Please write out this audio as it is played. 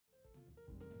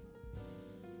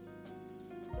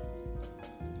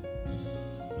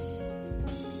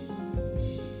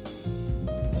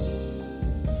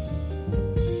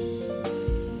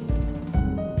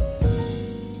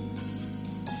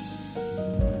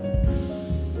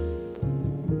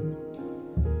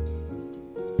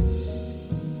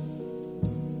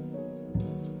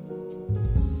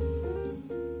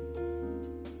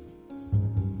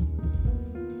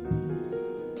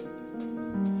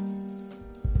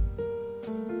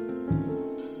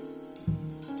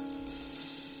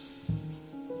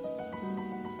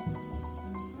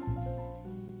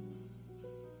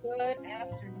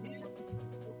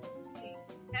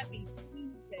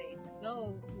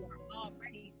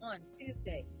on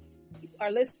Tuesday. You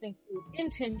are listening to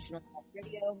Intentional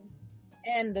Radio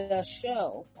and the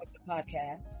show, or the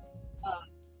podcast,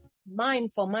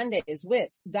 Mindful Mondays with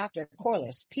Dr.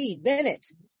 Corliss P. Bennett.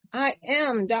 I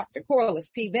am Dr. Corliss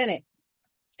P. Bennett.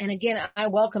 And again, I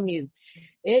welcome you.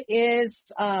 It is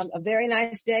a very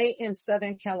nice day in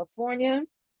Southern California.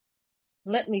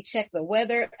 Let me check the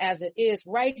weather as it is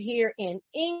right here in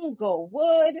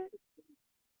Inglewood.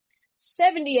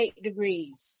 78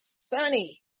 degrees,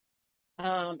 sunny.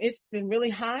 It's been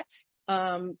really hot,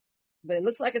 but it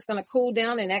looks like it's going to cool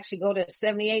down and actually go to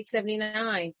 78,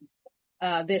 79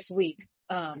 this week.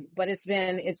 But it's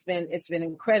been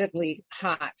incredibly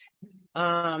hot.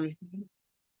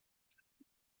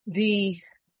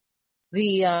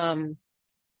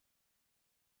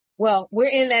 Well, we're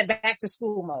in that back to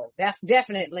school mode.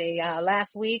 Definitely.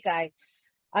 Last week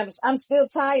I'm still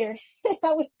tired.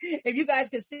 If you guys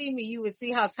could see me, you would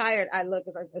see how tired I look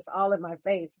because it's all in my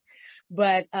face.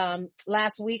 But,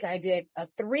 last week I did a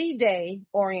 3-day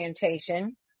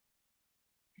orientation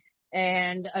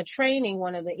and a training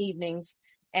one of the evenings,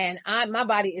 and my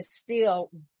body is still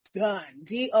done.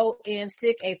 D-O-N,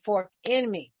 stick a fork in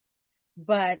me.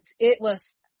 But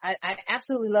I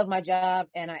absolutely love my job,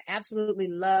 and I absolutely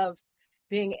love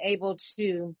being able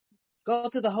to go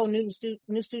through the whole new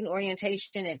student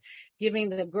orientation and giving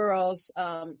the girls,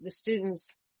 the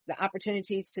students, the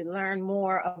opportunities to learn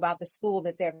more about the school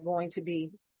that they're going to be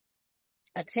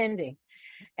attending.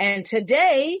 And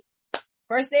today,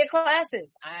 first day of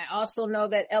classes. I also know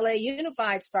that LA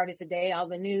Unified started today. All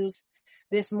the news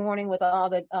this morning with all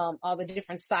the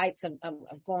different sites of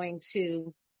going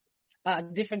to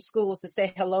different schools to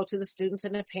say hello to the students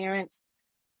and the parents,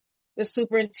 the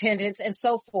superintendents, and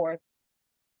so forth.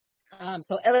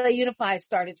 So LA Unified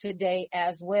started today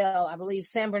as well. I believe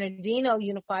San Bernardino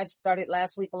Unified started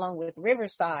last week along with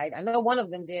Riverside. I know one of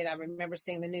them did. I remember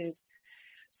seeing the news.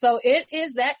 So it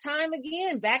is that time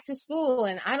again, back to school.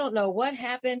 And I don't know what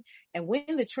happened and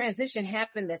when the transition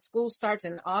happened that school starts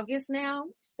in August now,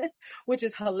 which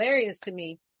is hilarious to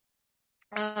me.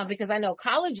 Because I know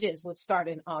colleges would start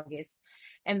in August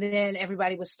and then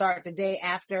everybody would start the day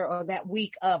after or that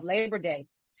week of Labor Day.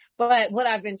 But what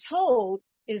I've been told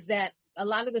is that a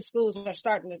lot of the schools are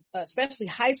starting, especially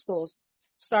high schools,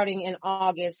 starting in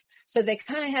August. So they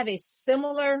kind of have a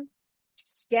similar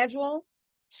schedule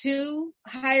to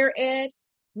higher ed,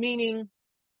 meaning,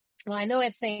 well, I know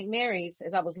at St. Mary's,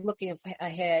 as I was looking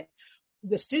ahead,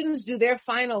 the students do their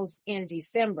finals in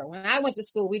December. When I went to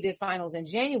school, we did finals in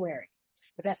January,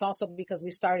 but that's also because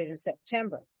we started in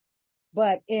September.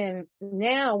 But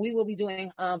now we will be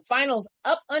doing finals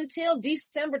up until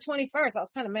December 21st. I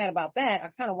was kind of mad about that.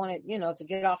 I kind of wanted, to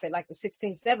get off at like the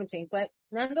 16th, 17th, but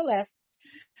nonetheless.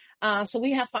 So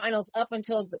we have finals up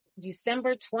until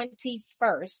December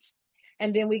 21st.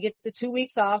 And then we get the 2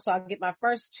 weeks off. So I'll get my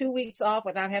first 2 weeks off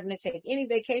without having to take any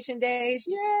vacation days.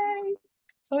 Yay.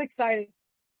 So excited.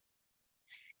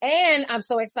 And I'm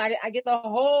so excited. I get the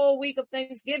whole week of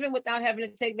Thanksgiving without having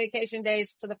to take vacation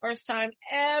days for the first time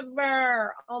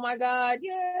ever. Oh my God.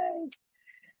 Yay.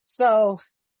 So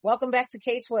welcome back to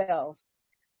K-12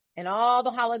 and all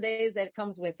the holidays that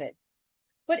comes with it.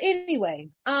 But anyway,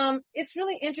 it's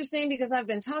really interesting because I've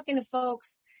been talking to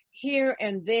folks here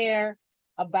and there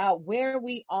about where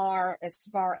we are as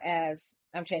far as,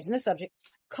 I'm changing the subject,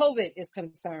 COVID is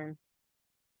concerned.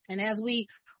 And as we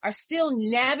are still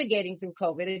navigating through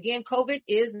COVID, again, COVID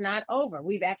is not over.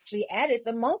 We've actually added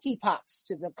the monkeypox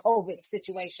to the COVID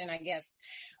situation, I guess,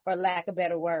 for lack of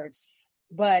better words.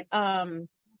 But, I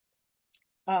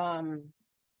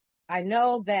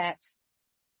know that,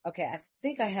 okay, I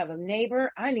think I have a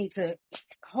neighbor. I need to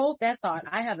hold that thought.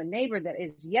 I have a neighbor that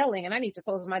is yelling and I need to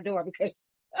close my door because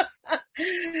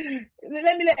hey,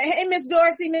 Miss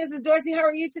Dorsey, Mrs. Dorsey, how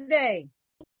are you today?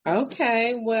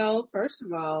 Okay, well, first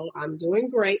of all, I'm doing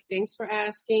great. Thanks for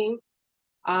asking.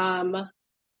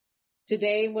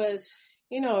 Today was,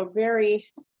 a very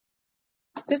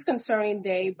disconcerting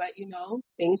day, but,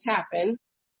 things happen.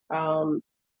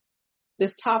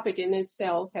 This topic in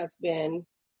itself has been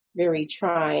very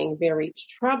trying, very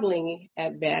troubling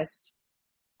at best,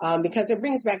 because it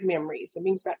brings back memories. It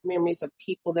brings back memories of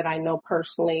people that I know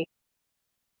personally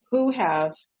who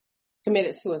have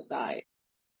committed suicide.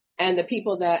 And the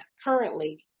people that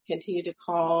currently continue to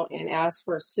call and ask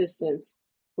for assistance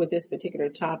with this particular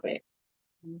topic.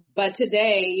 But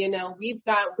today, we've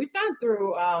gone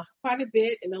through quite a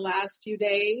bit in the last few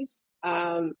days.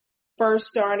 First,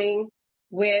 starting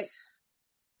with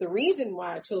the reason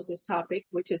why I chose this topic,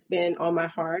 which has been on my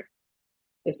heart,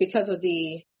 is because of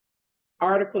the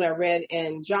article I read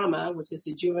in JAMA, which is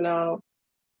the Juvenile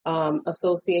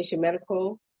Association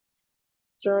Medical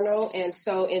journal. And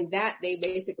so in that, they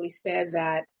basically said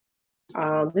that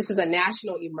this is a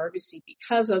national emergency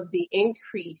because of the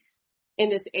increase in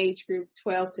this age group,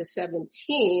 12 to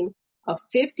 17, of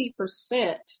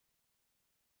 50%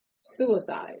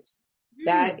 suicides.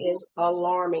 That is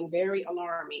alarming, very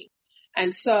alarming.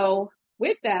 And so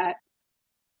with that,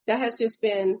 that has just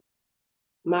been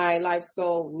my life's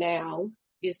goal now,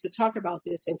 is to talk about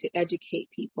this and to educate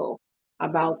people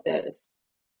about this.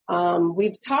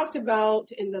 We've talked about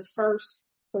in the first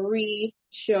 3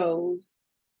 shows,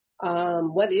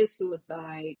 what is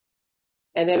suicide.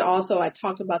 And then also I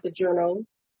talked about the journal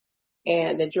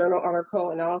and the journal article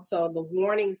and also the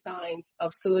warning signs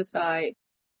of suicide.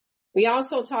 We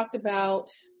also talked about,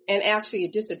 and actually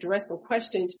just addressed some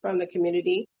questions from the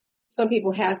community. Some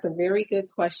people had some very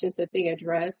good questions that they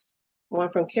addressed,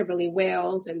 one from Kimberly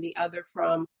Wells and the other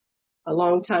from a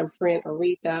longtime friend,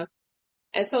 Aretha.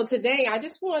 And so today I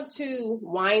just want to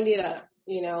wind it up,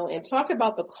 and talk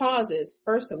about the causes,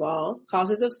 first of all,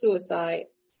 causes of suicide.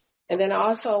 And then I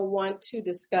also want to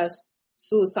discuss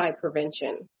suicide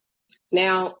prevention.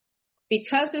 Now,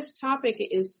 because this topic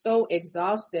is so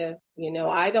exhaustive,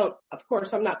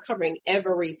 I'm not covering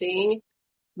everything,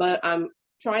 but I'm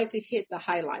trying to hit the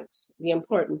highlights, the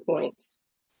important points.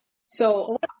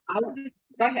 So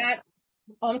go ahead.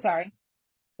 Oh, I'm sorry.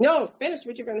 No, finish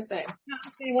what you're going to say.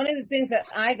 One of the things that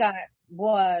I got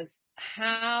was,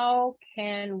 how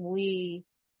can we,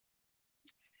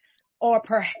 or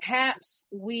perhaps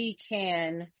we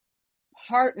can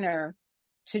partner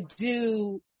to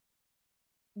do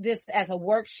this as a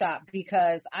workshop,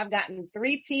 because I've gotten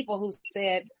 3 people who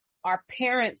said our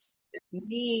parents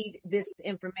need this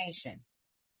information.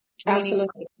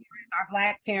 Absolutely. Our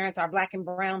Black parents, our Black and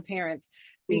brown parents,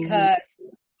 because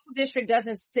the district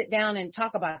doesn't sit down and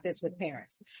talk about this with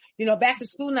parents. Back to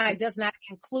school night does not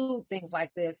include things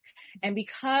like this. And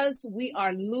because we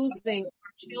are losing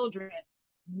our children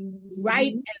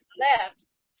right and left,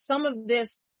 some of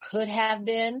this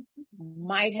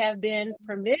might have been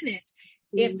prevented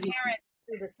if parents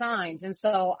knew the signs. And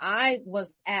so I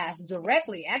was asked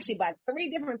directly, actually by 3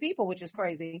 different people, which is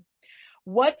crazy.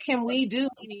 What can we do,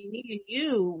 me and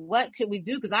you? What can we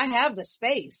do? Because I have the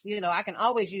space. I can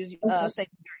always use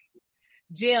Secretary's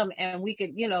gym, and we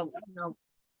could,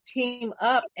 team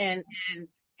up and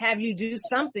have you do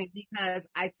something, because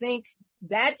I think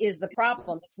that is the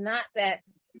problem. It's not that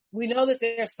we know that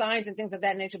there are signs and things of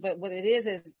that nature, but what it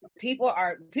is people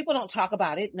don't talk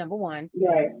about it. Number one,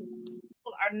 right.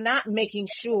 People are not making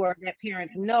sure that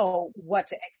parents know what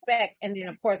to expect, and then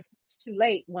of course it's too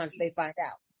late once they find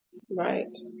out. Right.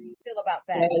 How do you feel about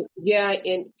that? Yeah,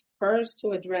 and first to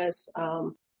address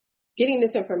getting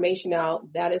this information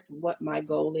out, that is what my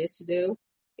goal is to do,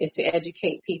 is to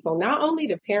educate people, not only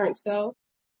the parents though.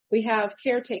 We have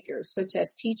caretakers such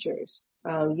as teachers,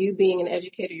 you being an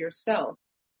educator yourself.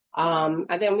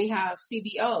 And then we have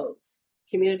CBOs,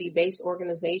 community-based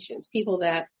organizations, people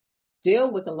that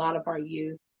deal with a lot of our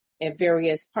youth at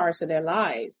various parts of their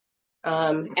lives.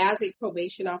 As a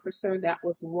probation officer, that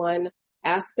was one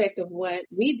aspect of what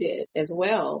we did as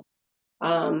well.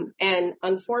 And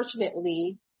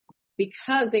unfortunately,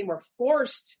 because they were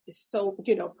forced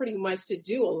pretty much to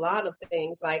do a lot of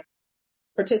things like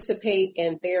participate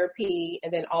in therapy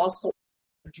and then also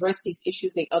address these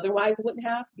issues they otherwise wouldn't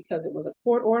have because it was a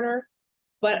court order.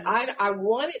 But I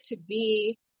want it to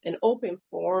be an open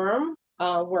forum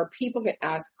where people can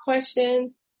ask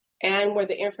questions and where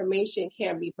the information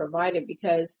can be provided,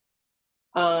 because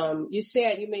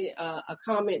you made a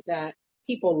comment that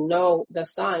people know the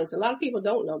signs. A lot of people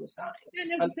don't know the signs.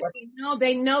 No,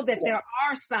 they know that there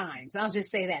are signs. I'll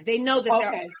just say that. They know that there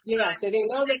are signs. Yeah, so they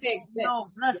know that they exist. Know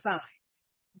the signs.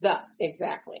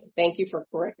 Exactly. Thank you for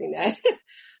correcting that.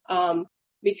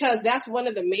 Because that's one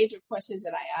of the major questions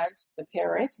that I ask the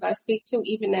parents that I speak to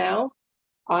even now.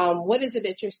 What is it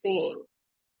that you're seeing?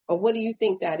 Or what do you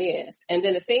think that is? And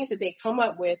then the things that they come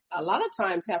up with a lot of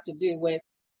times have to do with,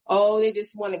 they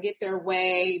just want to get their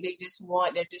way.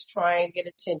 They're just trying to get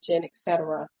attention,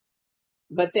 etc.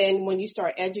 But then when you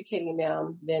start educating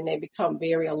them, then they become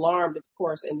very alarmed, of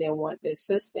course, and then want the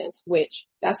assistance, which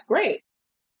that's great.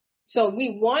 So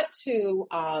we want to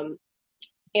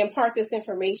impart this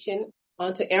information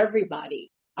onto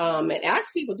everybody, and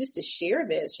ask people just to share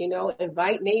this,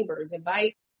 invite neighbors,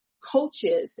 invite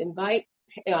coaches, invite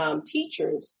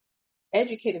teachers,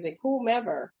 educators, and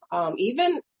whomever,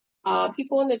 even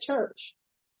people in the church.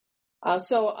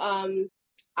 So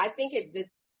I think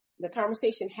the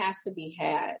conversation has to be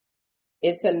had.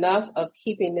 It's enough of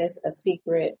keeping this a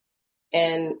secret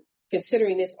and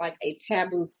considering this like a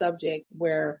taboo subject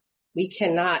where we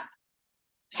cannot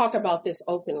talk about this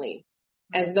openly.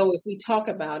 as though if we talk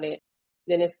about it,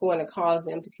 then it's going to cause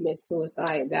them to commit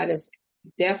suicide. That is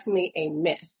definitely a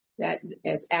myth. That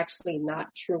is actually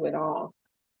not true at all.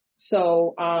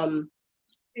 So, and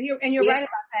you're right about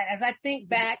that. As I think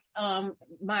back,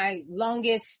 my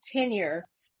longest tenure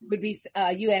would be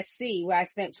USC, where I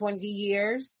spent 20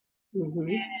 years. Mm-hmm.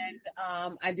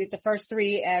 And I did the first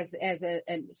 3 as a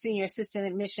senior assistant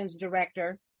admissions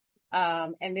director,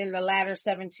 and then the latter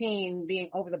 17 being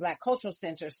over the Black Cultural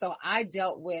Center. So I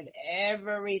dealt with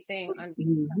everything.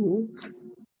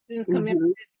 Students come in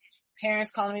with this issue,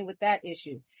 parents calling me with that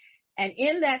issue. And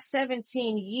in that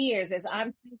 17 years, as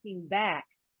I'm thinking back,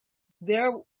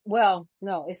 no,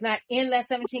 it's not in that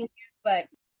 17 years, but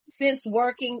since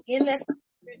working in that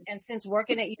and since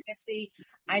working at USC,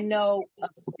 I know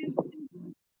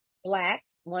Black,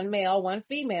 1 male, 1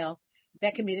 female,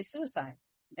 that committed suicide.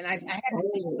 And I had to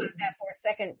think about that for a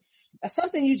second.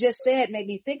 Something you just said made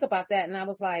me think about that. And I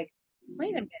was like,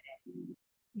 wait a minute,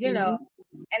 you know,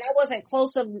 and I wasn't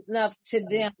close enough to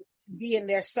them to be in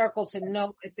their circle to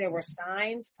know if there were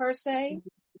signs per se.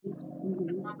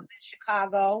 One was in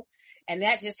Chicago, and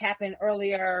that just happened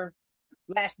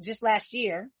last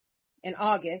year in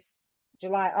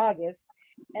July, August.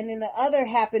 And then the other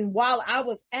happened while I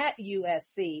was at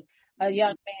USC, a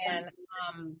young man,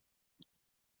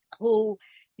 who,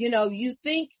 you know, you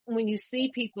think when you see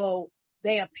people,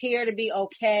 they appear to be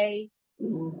okay.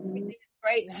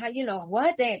 Great. And how, you know,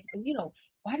 why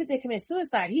did they commit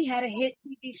suicide? He had a hit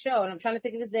TV show, and I'm trying to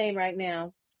think of his name right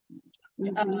now.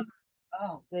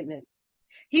 Oh goodness.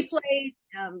 He played,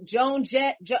 Joan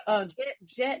Jett.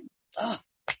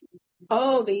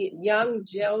 Oh, the young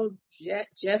Joe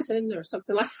Jessen or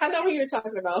something like. I know who you're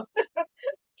talking about.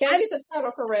 Can't get the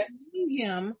title correct.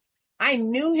 I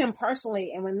knew him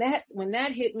personally, and when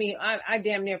that hit me, I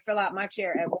damn near fell out my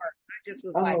chair at work. I just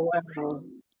was wow.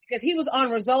 Because he was on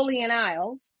Rizzoli and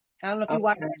Isles. I don't know if you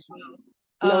watched that show.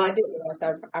 No, I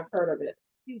didn't. I've heard of it.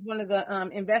 He was one of the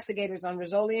investigators on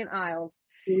Rizzoli and Isles.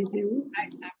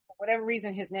 For whatever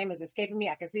reason, his name is escaping me.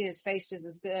 I can see his face just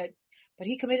as good. But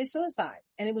he committed suicide.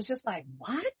 And it was just like,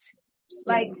 what?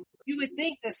 Like, you would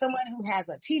think that someone who has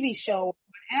a TV show,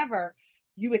 whatever,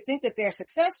 you would think that they're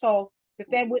successful, that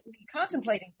they wouldn't be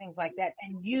contemplating things like that.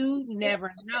 And you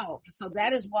never know. So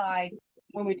that is why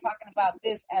when we're talking about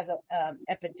this as an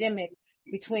epidemic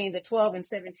between the 12 and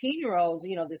 17-year-olds,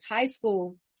 you know, this high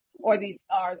school or these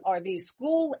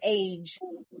school age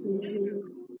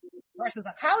versus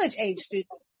a college age student,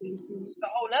 a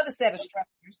whole other set of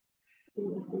structures.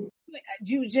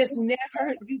 You just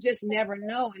never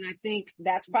know. And I think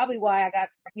that's probably why I got,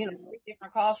 3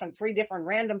 different calls from 3 different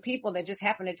random people that just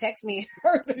happened to text me and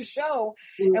heard the show.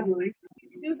 And we're like,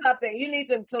 do something. You need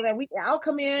to, so that I'll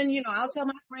come in, I'll tell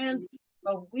my friends,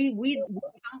 but we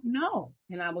don't know.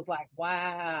 And I was like,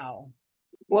 wow.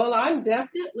 Well, I'm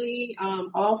definitely,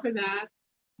 all for that.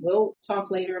 We'll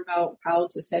talk later about how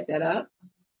to set that up.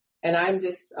 And I'm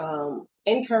just,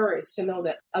 encouraged to know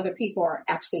that other people are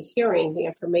actually hearing the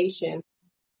information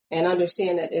and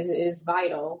understand that it is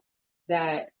vital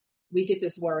that we get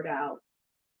this word out.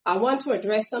 I want to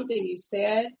address something you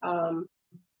said. A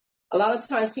lot of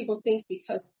times people think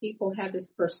because people have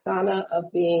this persona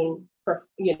of being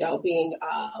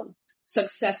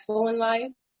successful in life,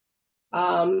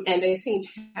 and they seem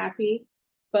happy,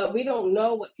 but we don't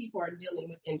know what people are dealing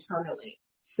with internally.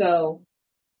 So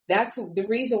that's the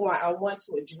reason why I want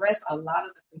to address a lot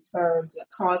of the concerns that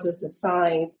causes the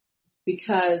signs,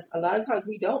 because a lot of times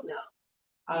we don't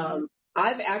know.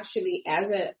 I've actually, as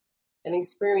an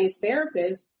experienced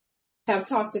therapist, have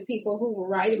talked to people who were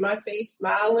right in my face,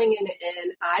 smiling,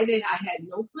 and I had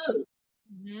no clue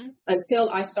until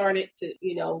I started to,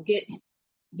 get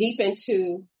deep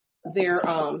into their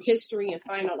history and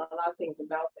find out a lot of things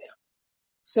about them.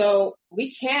 So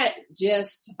we can't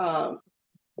just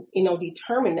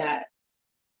determine that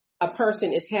a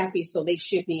person is happy, so they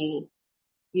should be,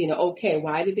 okay,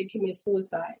 why did they commit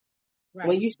suicide? Right.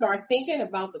 When you start thinking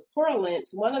about the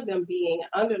correlates, one of them being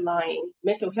underlying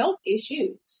mental health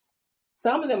issues.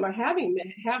 Some of them have had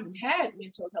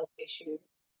mental health issues,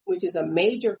 which is a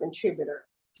major contributor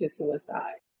to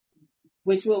suicide,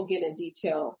 which we'll get in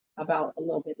detail about a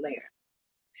little bit later.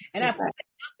 And I put that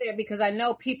out there because I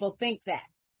know people think that.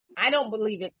 I don't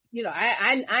believe it.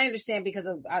 I understand because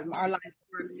of our line of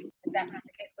work, that's not the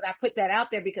case. But I put that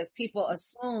out there because people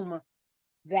assume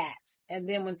that. And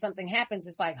then when something happens,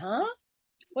 it's like, huh?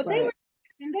 Well, right.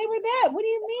 They were that. What do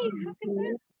you mean? How can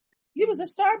this? He was a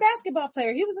star basketball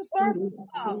player. He was a star football.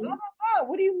 Blah, blah, blah.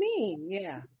 What do you mean?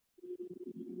 Yeah.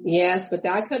 Yes, but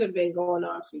that could have been going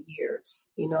on for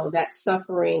years. That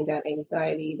suffering, that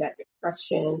anxiety, that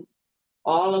depression,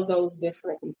 all of those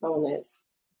different components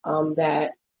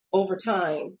that over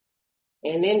time,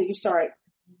 and then you start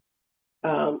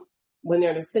when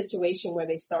they're in a situation where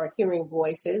they start hearing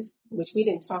voices, which we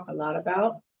didn't talk a lot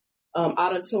about,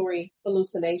 auditory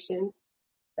hallucinations.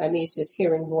 That means just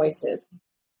hearing voices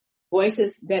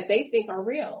that they think are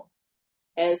real.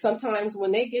 And sometimes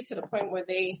when they get to the point where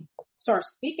they start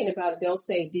speaking about it, they'll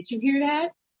say, "Did you hear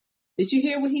that? Did you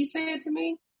hear what he said to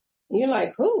me?" And you're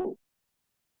like, "Who?"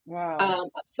 Wow.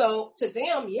 So to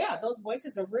them, yeah, those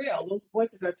voices are real. Those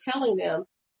voices are telling them,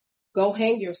 "Go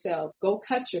hang yourself, go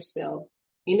cut yourself.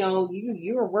 You know,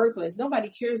 you are worthless. Nobody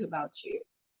cares about you."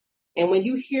 And when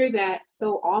you hear that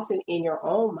so often in your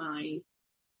own mind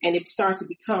and it starts to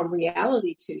become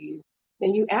reality to you,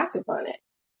 then you act upon it.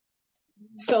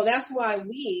 So that's why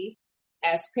we,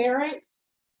 as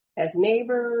parents, as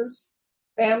neighbors,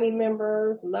 family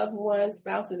members, loved ones,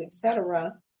 spouses,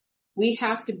 etc., we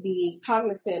have to be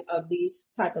cognizant of these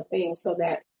type of things so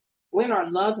that when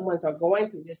our loved ones are going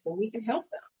through this, then we can help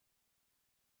them.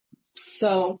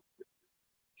 So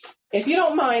if you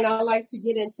don't mind, I'd like to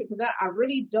get into, because I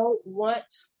really don't want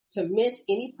to miss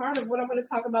any part of what I'm going to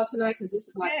talk about tonight, because this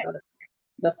is like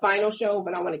the final show,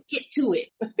 but I want to get to it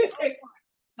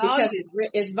because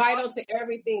it's vital to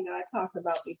everything that I talked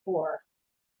about before.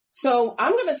 So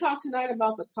I'm going to talk tonight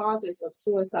about the causes of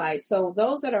suicide. So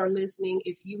those that are listening,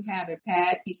 if you have a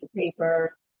pad, piece of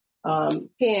paper,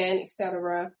 pen,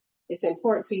 etc., it's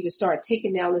important for you to start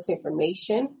taking down this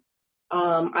information.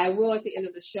 I will at the end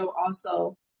of the show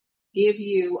also give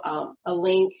you a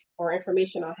link or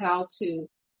information on how to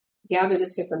gather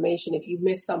this information if you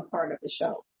missed some part of the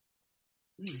show.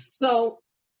 So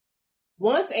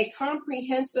once a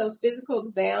comprehensive physical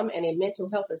exam and a mental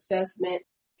health assessment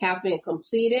have been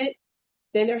completed,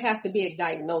 then there has to be a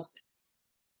diagnosis,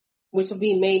 which will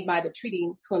be made by the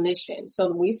treating clinician.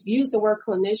 So we use the word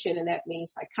clinician, and that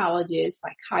means psychologists,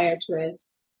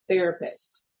 psychiatrists,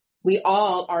 therapists. We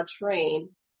all are trained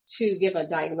to give a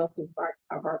diagnosis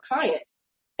of our clients.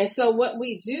 And so what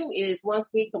we do is once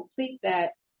we complete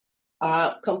that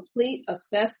complete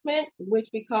assessment, which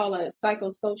we call a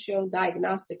psychosocial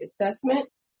diagnostic assessment,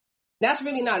 that's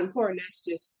really not important. That's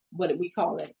just what we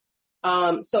call it.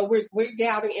 So we're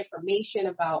gathering information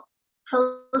about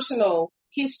personal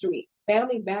history,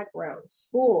 family background,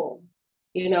 school,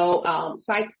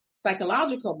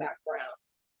 psychological background.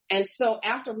 And so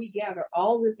after we gather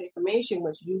all this information,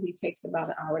 which usually takes about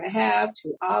an hour and a half,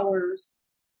 2 hours,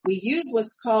 we use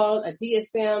what's called a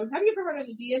DSM. Have you ever heard of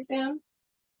the DSM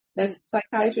that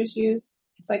psychiatrists use,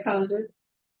 psychologists?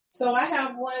 So I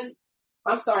have one.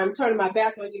 I'm sorry, I'm turning my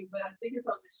back on you, but I think it's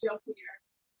on the shelf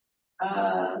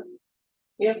here.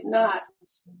 If not,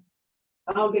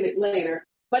 I'll get it later.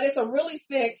 But it's a really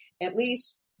thick, at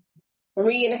least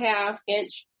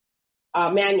 3.5-inch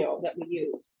manual that we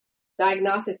use.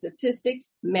 Diagnostic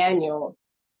Statistics Manual.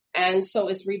 And so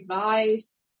it's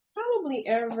revised probably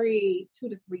every 2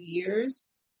 to 3 years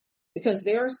because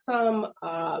there are some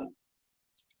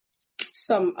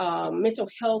mental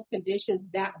health conditions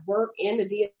that were in the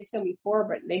DSM before,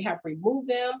 but they have removed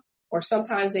them, or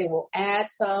sometimes they will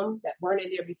add some that weren't in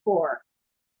there before.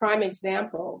 Prime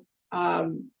example,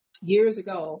 years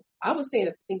ago, I would say,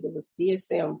 I think it was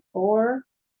DSM-4,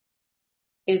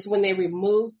 is when they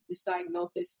removed this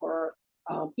diagnosis for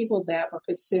people that were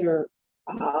considered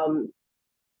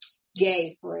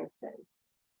gay, for instance,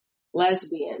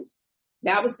 lesbians.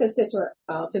 That was considered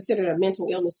a mental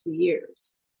illness for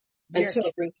years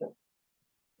until recent.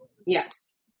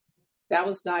 Yes, that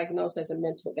was diagnosed as a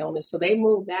mental illness. So they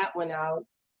moved that one out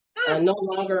and no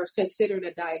longer considered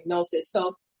a diagnosis.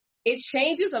 So it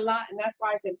changes a lot, and that's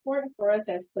why it's important for us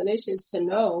as clinicians to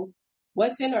know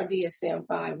what's in our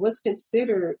DSM-5, what's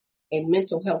considered a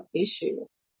mental health issue.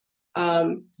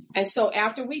 And so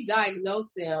after we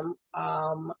diagnose them,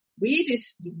 we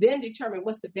just then determine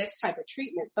what's the best type of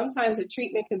treatment. Sometimes a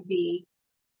treatment can be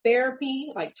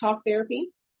therapy, like talk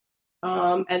therapy.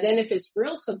 And then if it's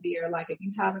real severe, like if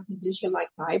you have a condition like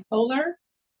bipolar,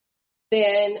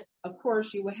 then of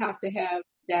course you would have to have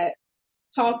that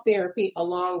talk therapy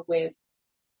along with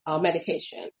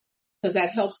medication, because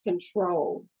that helps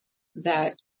control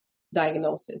that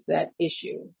diagnosis, that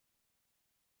issue.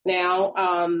 Now,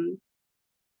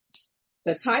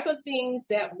 the type of things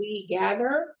that we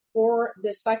gather for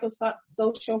the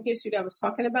psychosocial history that I was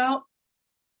talking about,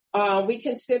 we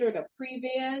consider the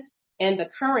previous and the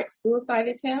current suicide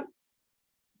attempts.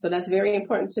 So that's very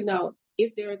important to know.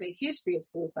 If there is a history of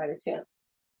suicide attempts,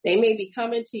 they may be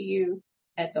coming to you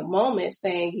at the moment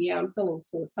saying, yeah, I'm feeling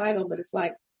suicidal, but it's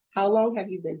like, how long have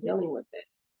you been dealing with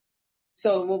this?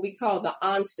 So what we call the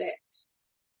onset,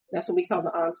 that's what we call the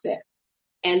onset.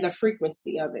 and the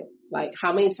frequency of it. Like,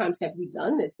 how many times have you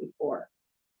done this before?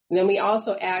 And then we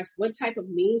also ask, what type of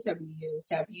means have you used?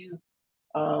 Have you,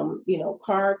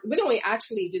 carved? We don't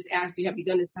actually just ask you, have you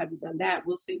done this? Have you done that?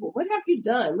 We'll say, well, what have you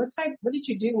done? What did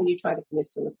you do when you tried to commit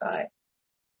suicide?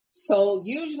 So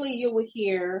usually you would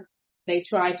hear they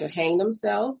tried to hang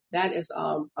themselves. That is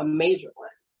a major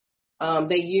one.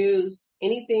 They use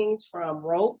anything from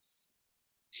ropes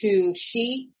to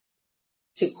sheets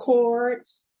to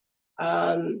cords.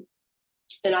 And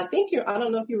I think I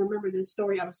don't know if you remember this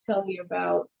story I was telling you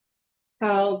about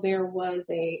how there was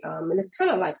and it's kind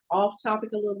of like off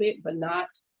topic a little bit, but not,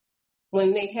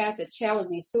 when they had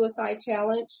the suicide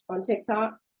challenge on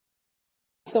TikTok.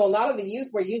 So a lot of the youth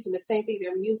were using the same thing. They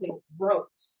were using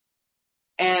ropes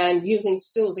and using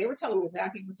stools. They were telling them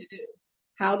exactly what to do,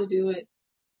 how to do it.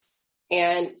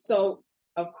 And so,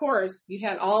 of course, you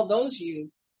had all those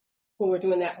youth who were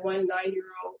doing that. One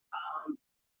 9-year-old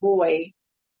boy,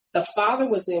 the father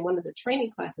was in one of the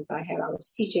training classes I had. I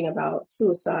was teaching about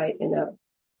suicide in a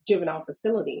juvenile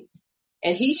facility,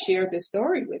 and he shared this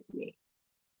story with me.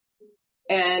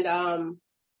 And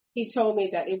he told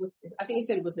me that I think he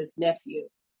said it was his nephew.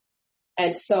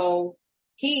 And so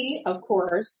he, of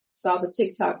course, saw the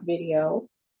TikTok video,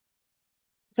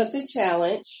 took the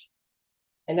challenge.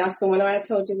 And that's the one I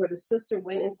told you where the sister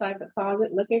went inside the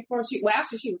closet looking for him.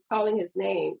 After she was calling his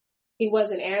name, he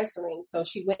wasn't answering. So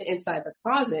she went inside the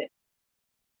closet.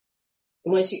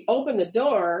 And when she opened the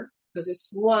door, because it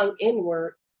swung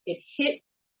inward, it hit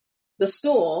the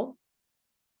stool,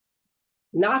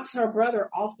 knocked her brother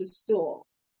off the stool.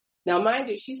 Now, mind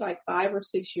you, she's like 5 or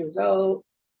 6 years old.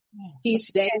 He's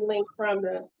dangling from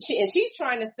and she's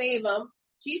trying to save him.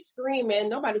 She's screaming.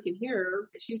 Nobody can hear her.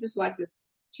 She's just like this.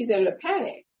 She's in a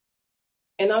panic.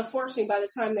 And unfortunately, by the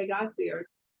time they got there,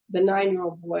 the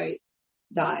 9-year-old boy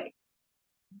died,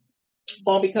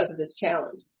 all because of this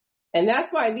challenge. And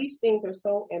that's why these things are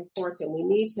so important. We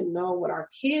need to know what our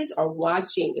kids are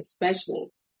watching, especially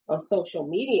on social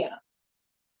media,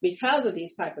 because of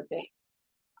these type of things.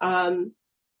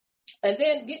 And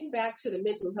then getting back to the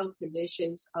mental health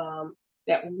conditions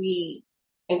that we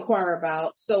inquire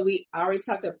about. So we already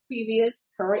talked about previous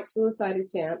current suicide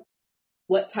attempts,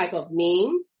 what type of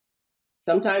means.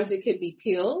 Sometimes it could be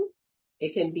pills.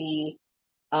 It can be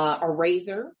a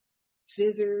razor,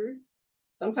 scissors.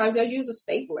 Sometimes they'll use a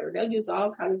stapler. They'll use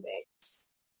all kinds of things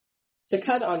to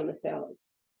cut on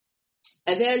themselves.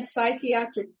 And then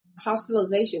psychiatric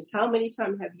hospitalizations. How many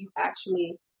times have you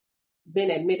actually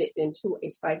been admitted into a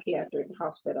psychiatric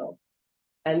hospital?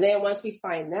 And then once we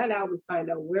find that out, we find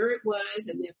out where it was,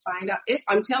 and then find out,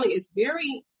 I'm telling you, it's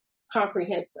very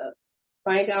comprehensive.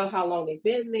 Find out how long they've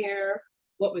been there,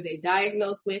 what were they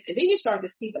diagnosed with, and then you start to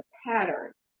see the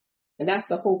pattern. And that's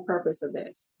the whole purpose of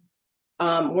this.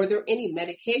 Were there any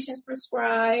medications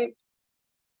prescribed?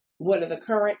 What are the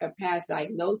current or past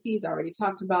diagnoses? I already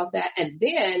talked about that. And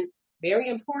then, very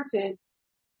important,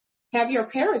 have your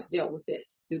parents dealt with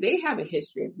this? Do they have a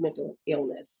history of mental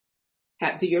illness?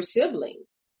 Do your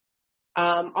siblings?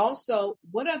 Also,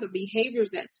 what are the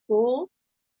behaviors at school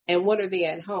and what are they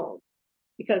at home?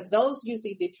 Because those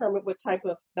usually determine what type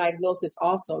of diagnosis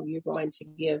also you're going to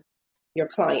give your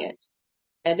client.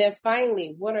 And then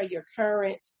finally, what are your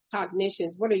current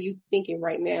cognitions? What are you thinking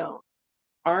right now?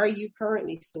 Are you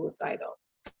currently suicidal?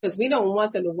 Because we don't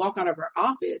want them to walk out of our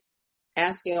office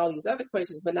asking all these other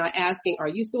questions, but not asking, are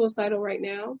you suicidal right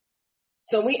now?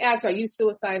 So we ask, are you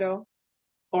suicidal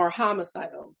or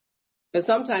homicidal? Because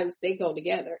sometimes they go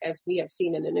together, as we have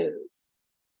seen in the news.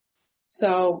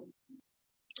 So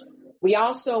we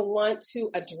also want to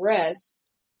address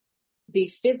the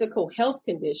physical health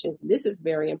conditions. This is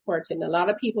very important. A lot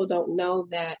of people don't know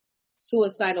that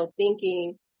suicidal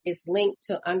thinking is linked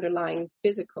to underlying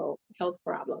physical health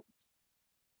problems.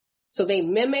 So they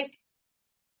mimic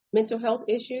mental health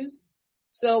issues.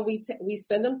 So we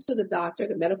send them to the doctor,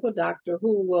 the medical doctor,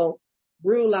 who will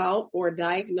rule out or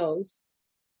diagnose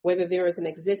whether there is an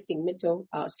existing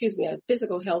a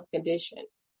physical health condition.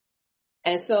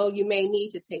 And so you may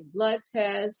need to take blood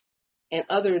tests and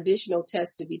other additional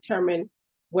tests to determine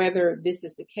whether this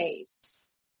is the case.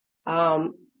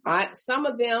 Some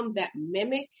of them that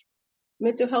mimic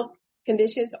mental health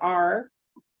conditions are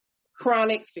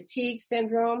chronic fatigue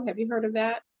syndrome. Have you heard of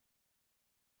that?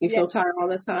 You feel tired all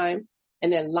the time.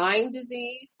 And then Lyme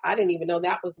disease. I didn't even know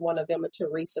that was one of them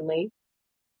until recently.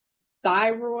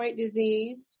 Thyroid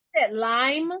disease.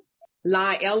 Lyme?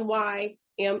 Lyme.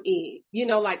 You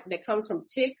know, like that comes from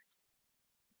ticks,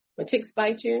 when ticks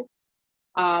bite you.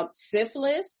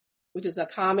 Syphilis, which is a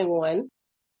common one.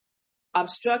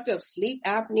 Obstructive sleep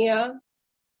apnea.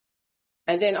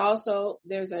 And then also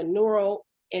there's a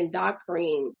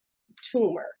endocrine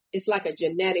tumor. It's like a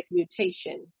genetic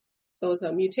mutation. So it's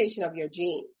a mutation of your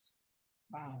genes.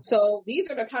 Wow. So these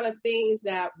are the kind of things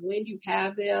that when you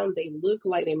have them, they may look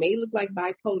like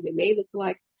bipolar, they may look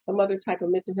like some other type of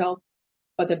mental health,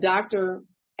 but the doctor,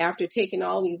 after taking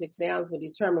all these exams, will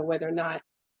determine whether or not,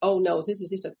 oh no, this is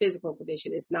just a physical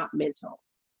condition, it's not mental.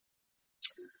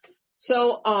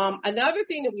 So another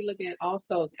thing that we look at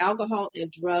also is alcohol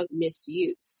and drug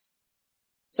misuse.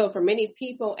 So for many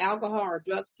people, alcohol or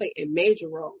drugs play a major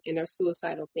role in their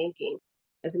suicidal thinking.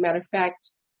 As a matter of fact,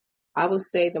 I would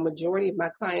say the majority of my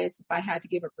clients, if I had to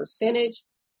give a percentage,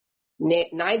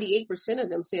 98% of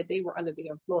them said they were under the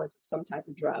influence of some type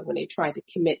of drug when they tried to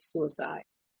commit suicide.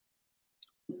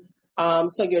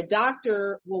 So your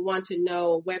doctor will want to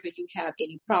know whether you have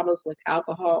any problems with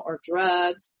alcohol or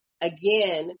drugs.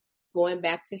 Again, going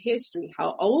back to history,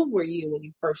 how old were you when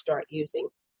you first started using?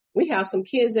 We have some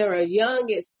kids that are young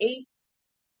as 8,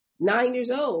 9 years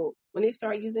old when they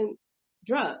start using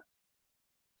drugs,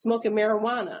 smoking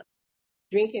marijuana,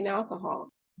 drinking alcohol,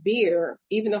 beer,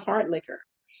 even the hard liquor.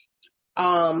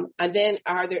 And then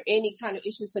are there any kind of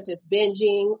issues such as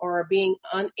binging or being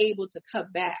unable to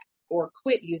cut back or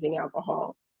quit using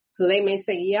alcohol? So they may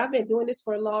say, yeah, I've been doing this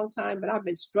for a long time, but I've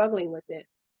been struggling with it.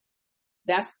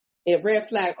 That's a red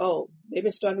flag. Oh, they've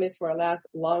been struggling this for a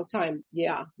long time.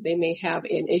 Yeah, they may have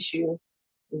an issue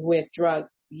with drug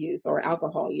use or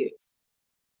alcohol use.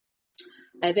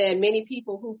 And then many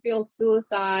people who feel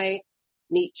suicide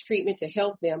need treatment to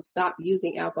help them stop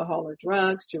using alcohol or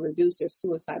drugs to reduce their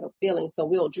suicidal feelings. So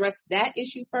we'll address that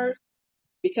issue first,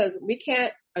 because we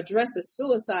can't address the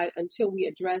suicide until we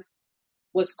address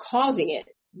what's causing it,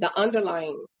 the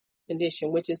underlying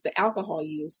condition, which is the alcohol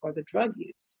use or the drug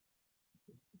use.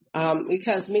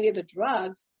 Because many of the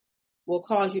drugs will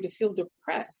cause you to feel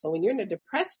depressed. So when you're in a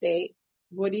depressed state,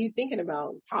 what are you thinking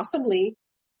about? Possibly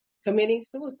committing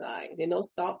suicide. Then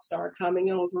those thoughts start coming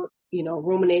over,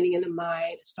 ruminating in the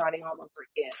mind and starting all over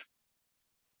again.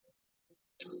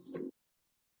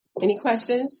 Any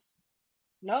questions?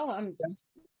 No, I'm just.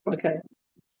 Okay.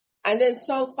 And then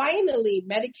so finally,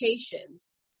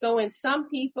 medications. So in some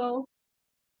people,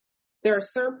 there are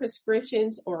certain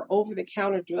prescriptions or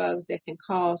over-the-counter drugs that can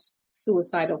cause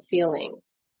suicidal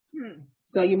feelings.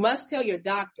 So you must tell your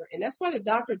doctor, and that's why the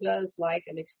doctor does like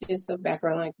an extensive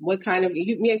background, like what kind of,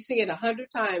 you may see it 100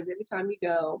 times every time you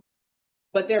go,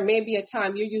 but there may be a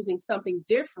time you're using something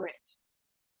different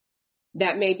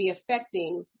that may be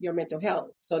affecting your mental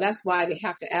health. So that's why they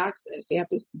have to ask this. They have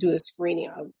to do a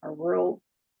screening, a real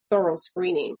thorough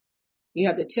screening. You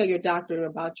have to tell your doctor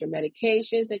about your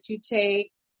medications that you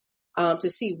take, to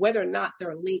see whether or not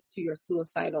they're linked to your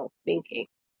suicidal thinking.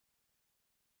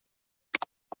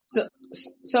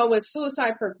 So with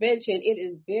suicide prevention, it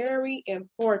is very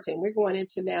important. We're going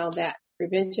into now that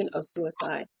prevention of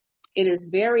suicide. It is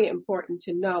very important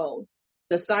to know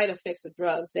the side effects of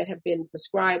drugs that have been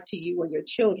prescribed to you or your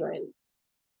children.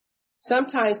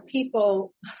 Sometimes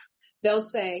people, they'll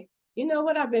say, you know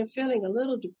what, I've been feeling a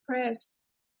little depressed.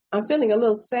 I'm feeling a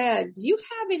little sad. Do you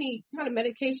have any kind of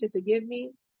medications to give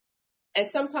me? And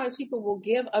sometimes people will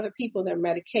give other people their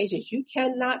medications. You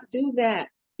cannot do that.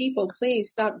 People, please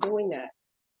stop doing that.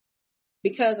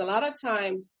 Because a lot of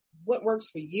times what works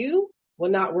for you will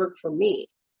not work for me.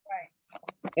 Right.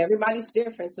 Everybody's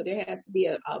different. So there has to be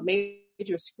a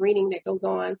major screening that goes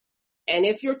on. And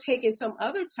if you're taking some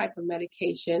other type of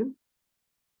medication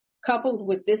coupled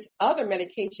with this other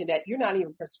medication that you're not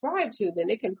even prescribed to, then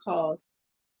it can cause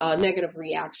a negative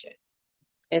reaction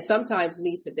and sometimes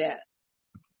lead to death.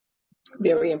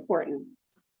 Very important.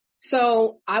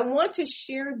 So I want to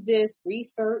share this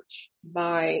research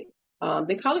by,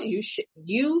 they call it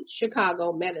U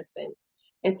Chicago Medicine.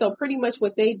 And so pretty much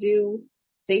what they do,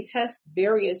 they test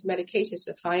various medications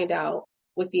to find out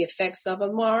what the effects of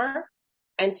them are.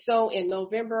 And so on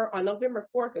November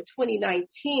 4th of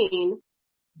 2019,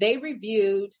 they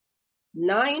reviewed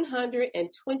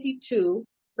 922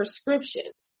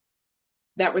 prescriptions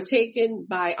that were taken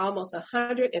by almost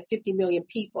 150 million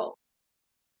people.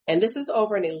 And this is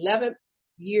over an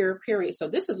 11-year period. So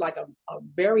this is like a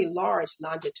very large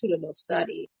longitudinal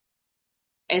study.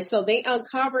 And so they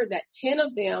uncovered that 10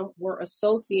 of them were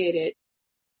associated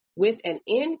with an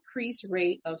increased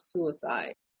rate of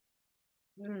suicide.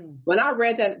 When I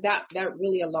read that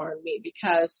really alarmed me,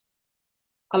 because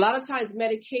a lot of times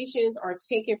medications are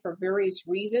taken for various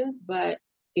reasons, but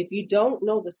if you don't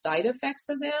know the side effects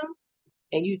of them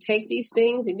and you take these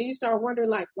things and then you start wondering,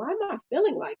 like, why am I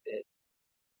feeling like this?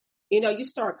 You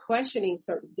start questioning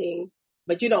certain things,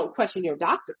 but you don't question your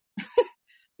doctor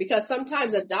because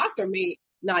sometimes a doctor may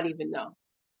not even know.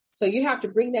 So you have to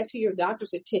bring that to your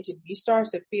doctor's attention. You start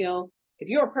to feel, if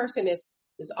you're a person is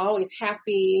always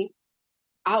happy,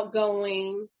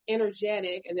 outgoing,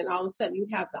 energetic, and then all of a sudden you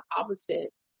have the opposite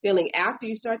feeling after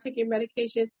you start taking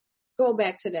medication, go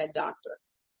back to that doctor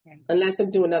and let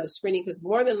them do another screening, because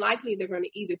more than likely they're going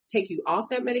to either take you off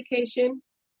that medication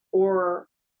or,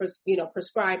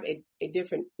 prescribe a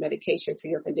different medication for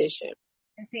your condition.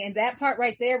 And see, and that part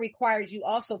right there requires you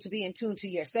also to be in tune to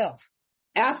yourself.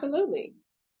 Absolutely.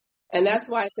 And that's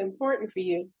why it's important for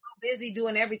you. So busy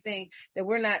doing everything that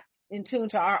we're not in tune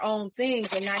to our own things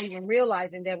and not even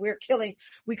realizing that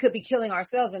we could be killing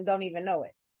ourselves and don't even know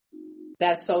it.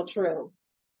 That's so true.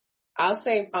 I'll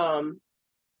say, I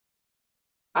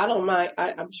don't mind.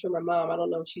 I'm sure my mom, I don't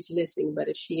know if she's listening, but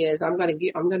if she is, I'm going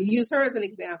to use her as an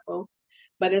example,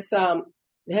 but it's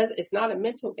not a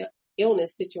mental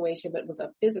illness situation, but it was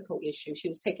a physical issue. She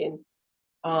was taking,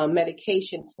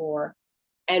 medication for,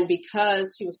 and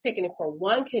because she was taking it for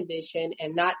one condition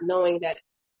and not knowing that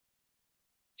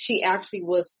she actually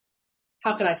was,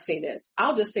 how can I say this?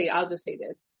 I'll just say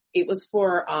this. It was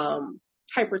for,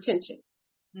 hypertension.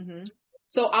 Mm-hmm.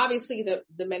 So obviously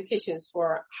the medication is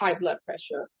for high blood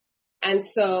pressure. And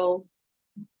so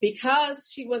because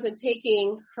she wasn't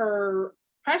taking her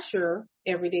pressure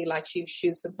every day like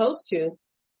she's supposed to,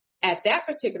 at that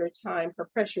particular time, her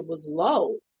pressure was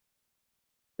low.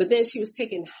 But then she was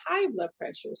taking high blood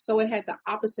pressure. So it had the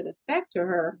opposite effect to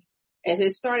her. And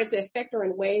it started to affect her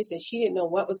in ways that she didn't know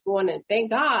what was going on. And thank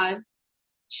God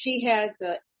she had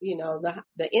the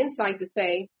insight to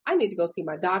say, I need to go see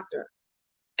my doctor.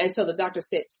 And so the doctor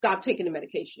said, stop taking the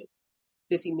medication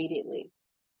this immediately,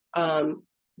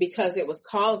 because it was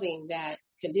causing that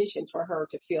condition for her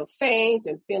to feel faint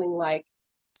and feeling like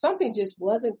something just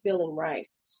wasn't feeling right.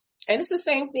 And it's the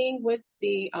same thing with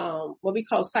the, what we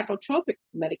call psychotropic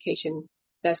medication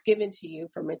that's given to you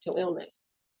for mental illness.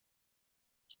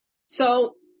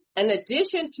 So in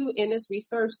addition to, in this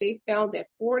research, they found that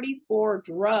 44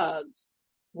 drugs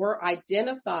were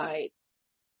identified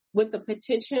with the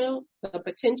potential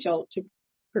to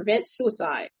prevent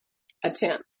suicide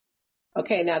attempts.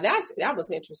 Okay, now that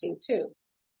was interesting too.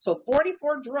 So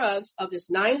 44 drugs of this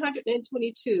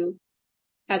 922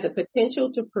 had the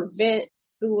potential to prevent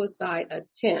suicide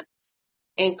attempts,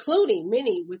 including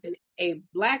many with a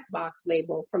black box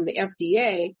label from the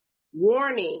FDA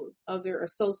warning of their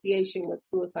association with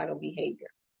suicidal behavior.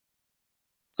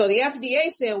 So the FDA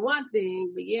said one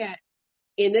thing, but yet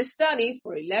in this study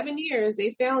for 11 years,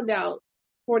 they found out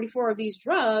 44 of these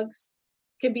drugs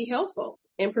can be helpful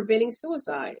in preventing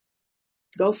suicide.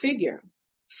 Go figure.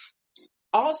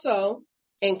 Also,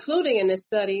 including in this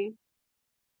study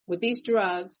with these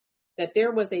drugs, that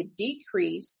there was a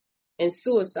decrease in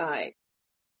suicide.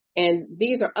 And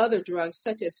these are other drugs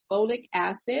such as folic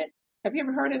acid. Have you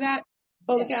ever heard of that?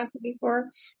 Folic acid before?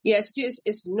 Yes,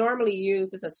 it's normally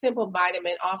used as a simple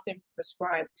vitamin, often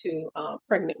prescribed to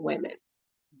pregnant women.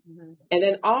 Mm-hmm. And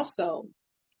then also,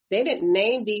 they didn't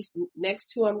name these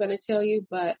next two I'm going to tell you,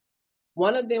 but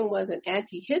one of them was an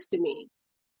antihistamine,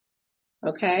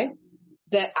 okay,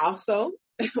 that also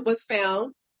was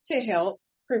found to help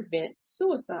prevent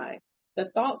suicide, the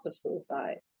thoughts of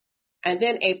suicide. And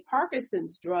then a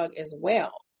Parkinson's drug as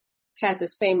well had the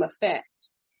same effect.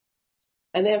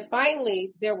 And then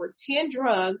finally, there were 10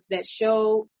 drugs that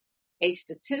showed a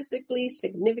statistically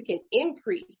significant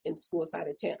increase in suicide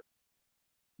attempts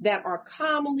that are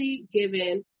commonly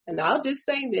given, and I'll just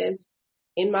say this,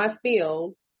 in my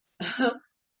field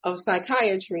of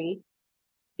psychiatry,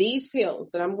 these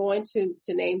pills that I'm going to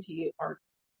name to you are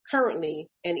currently,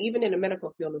 and even in the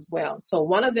medical field as well. So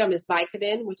one of them is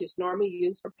Vicodin, which is normally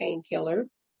used for painkiller.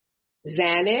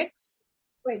 Xanax.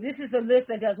 Wait, this is the list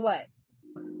that does what?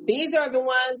 These are the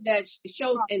ones that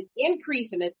shows an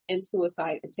increase in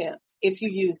suicide attempts if you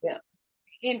use them.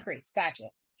 Increase, gotcha.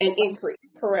 An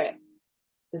increase, correct.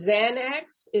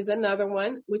 Xanax is another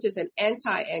one, which is an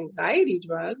anti-anxiety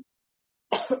drug.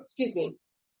 Excuse me.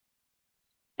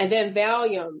 And then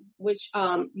Valium, which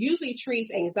usually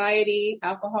treats anxiety,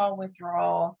 alcohol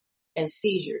withdrawal, and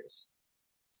seizures.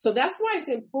 So that's why it's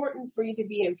important for you to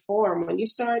be informed. When you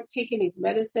start taking these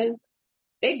medicines,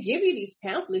 they give you these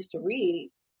pamphlets to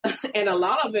read. And a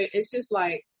lot of it, it's just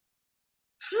like,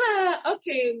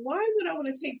 okay, why would I want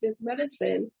to take this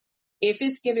medicine if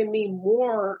it's giving me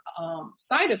more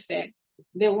side effects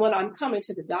than what I'm coming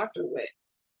to the doctor with?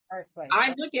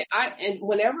 And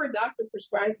whenever a doctor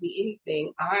prescribes me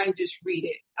anything, I just read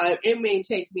it. It may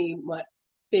take me,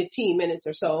 15 minutes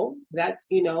or so. That's,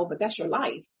 but that's your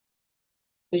life.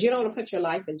 Because you don't want to put your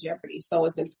life in jeopardy. So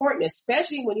it's important,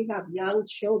 especially when you have young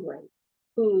children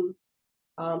whose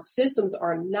systems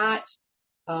are not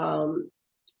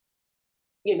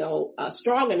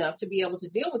strong enough to be able to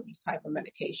deal with these type of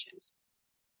medications.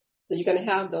 So you're going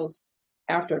to have those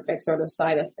after effects or the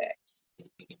side effects.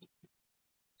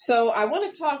 So I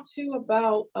want to talk too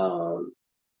about,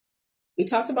 we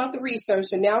talked about the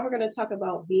research, and now we're going to talk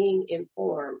about being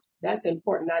informed. That's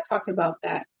important. I talked about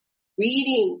that.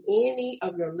 Reading any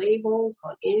of your labels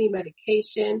on any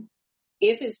medication.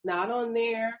 If it's not on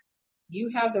there, you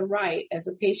have the right as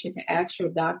a patient to ask your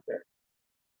doctor,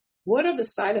 what are the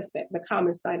side effects, the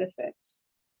common side effects?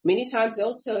 Many times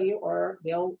they'll tell you, or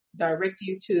they'll direct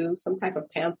you to some type of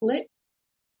pamphlet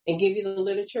and give you the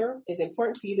literature. It's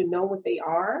important for you to know what they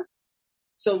are.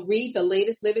 So read the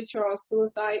latest literature on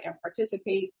suicide and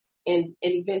participate in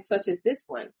events such as this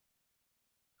one.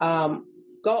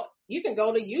 You can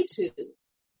go to YouTube.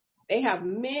 They have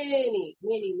many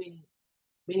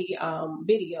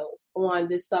videos on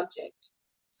this subject.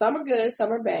 Some are good,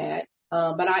 some are bad.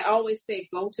 But I always say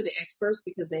go to the experts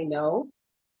because they know.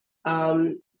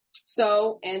 And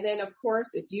then of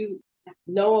course, if you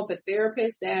know of a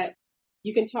therapist that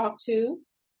you can talk to,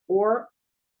 or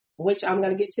which I'm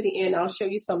going to get to the end, I'll show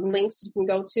you some links you can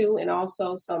go to and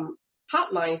also some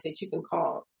hotlines that you can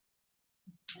call.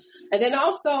 And then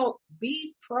also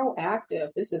be proactive.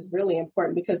 This is really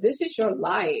important because this is your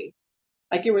life.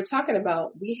 Like you were talking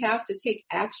about, we have to take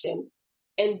action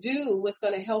and do what's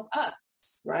going to help us,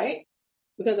 right?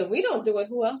 Because if we don't do it,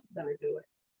 who else is going to do it?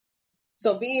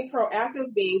 So being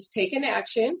proactive means taking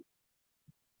action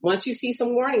once you see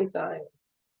some warning signs.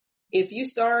 If you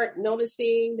start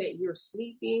noticing that you're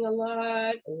sleeping a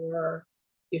lot, or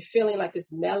you're feeling like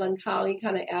this melancholy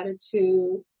kind of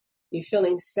attitude, you're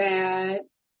feeling sad,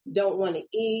 don't want to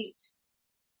eat,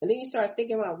 and then you start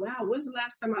thinking about, wow, when's the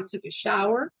last time I took a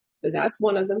shower? Because that's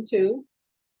one of them too.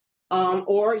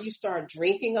 Or you start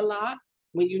drinking a lot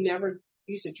when you never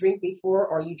used to drink before,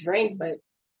 or you drank, but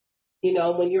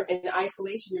when you're in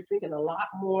isolation, you're drinking a lot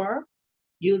more,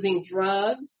 using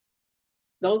drugs,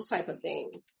 those type of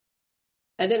things.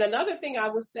 And then another thing I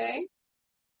would say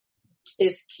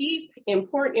is keep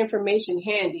important information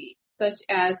handy, such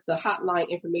as the hotline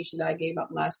information that I gave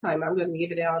out last time. I'm going to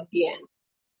give it out again.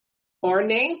 Or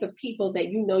names of people that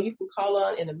you can call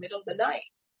on in the middle of the night.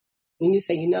 When you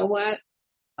say, you know what?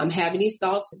 I'm having these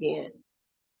thoughts again.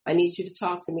 I need you to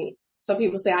talk to me. Some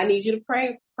people say, I need you to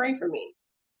pray for me.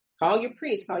 Call your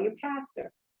priest, call your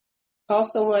pastor. Call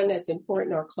someone that's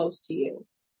important or close to you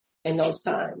in those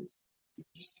times.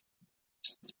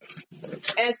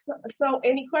 And so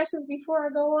any questions before I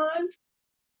go on?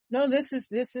 No, this is,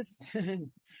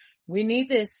 we need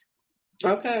this.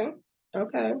 Okay.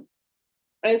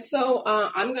 And so,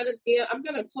 I'm going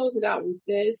to close it out with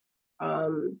this,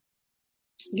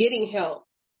 getting help.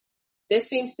 This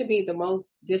seems to be the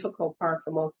most difficult part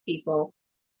for most people.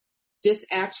 Just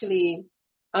actually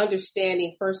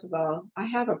understanding, first of all, I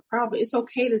have a problem. It's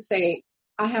okay to say,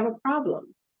 I have a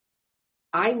problem.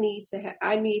 I need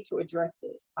to address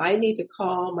this. I need to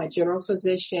call my general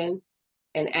physician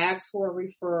and ask for a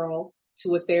referral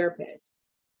to a therapist.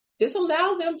 Just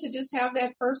allow them to just have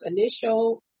that first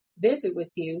initial visit with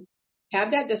you.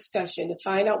 Have that discussion to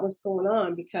find out what's going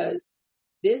on, because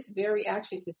this very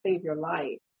action could save your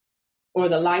life, or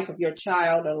the life of your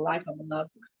child, or the life of a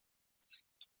loved one.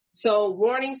 So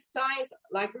warning signs,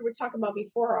 like we were talking about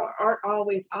before, aren't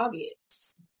always obvious.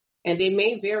 And they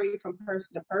may vary from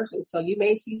person to person. So you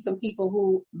may see some people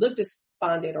who look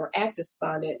despondent or act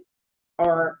despondent,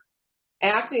 or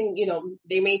acting,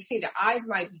 they may see their eyes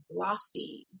might be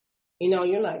glossy.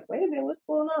 You're like, wait a minute, what's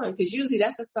going on? Because usually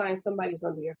that's a sign somebody's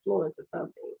under the influence of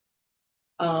something.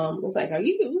 It's like, are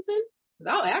you using?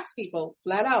 Because I'll ask people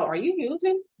flat out, are you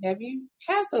using? Have you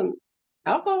had some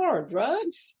alcohol or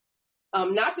drugs?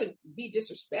 Not to be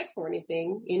disrespectful or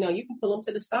anything. You can pull them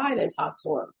to the side and talk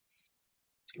to them.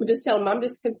 Just tell them, I'm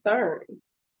just concerned.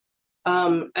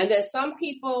 And then some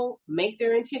people make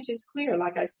their intentions clear,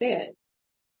 like I said,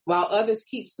 while others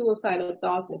keep suicidal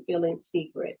thoughts and feelings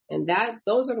secret. And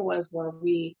those are the ones where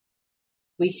we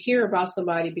hear about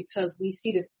somebody because we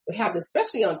see this happen,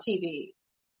 especially on TV.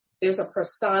 There's a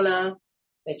persona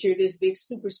that you're this big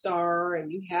superstar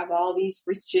and you have all these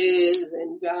riches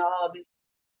and you got all this.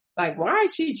 Like, why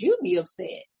should you be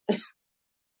upset?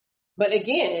 But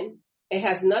again, it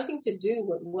has nothing to do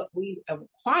with what we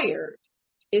acquired.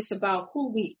 It's about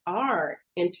who we are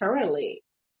internally.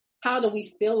 How do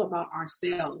we feel about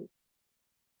ourselves?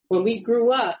 When we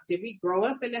grew up, did we grow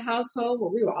up in a household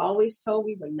where we were always told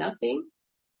we were nothing?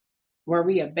 Were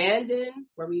we abandoned?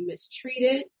 Were we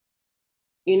mistreated?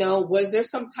 Was there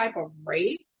some type of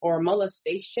rape or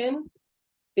molestation,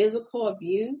 physical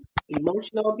abuse,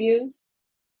 emotional abuse?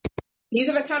 These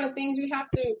are the kind of things you have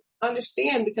to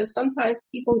understand, because sometimes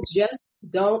people just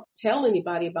don't tell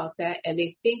anybody about that, and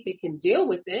they think they can deal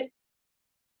with it,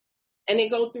 and they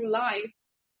go through life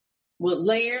with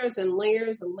layers and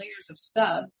layers and layers of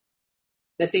stuff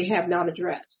that they have not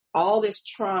addressed. All this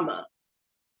trauma.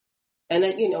 And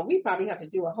then, we probably have to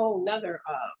do a whole nother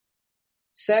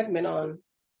segment on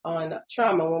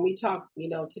trauma when we talk,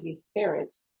 to these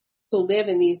parents who live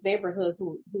in these neighborhoods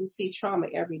who see trauma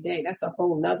every day. That's a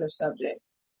whole nother subject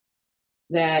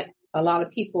that a lot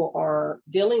of people are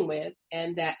dealing with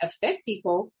and that affect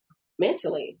people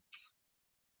mentally.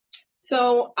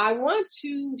 So I want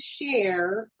to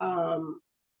share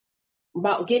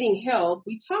about getting help.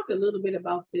 We talked a little bit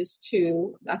about this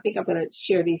too. I think I'm going to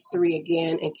share these 3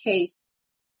 again in case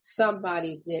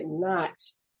somebody did not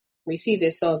receive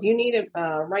this. So if you need to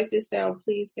write this down,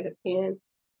 please get a pen,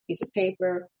 piece of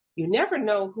paper. You never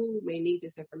know who may need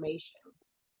this information.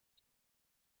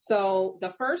 So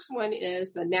the first one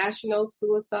is the National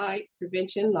Suicide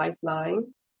Prevention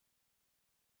Lifeline.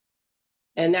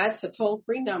 And that's a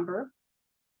toll-free number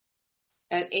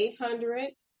at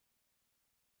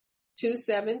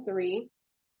 800-273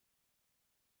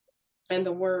 and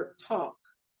the word TALK,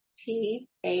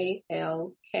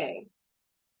 TALK.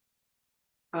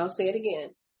 I'll say it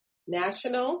again.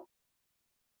 National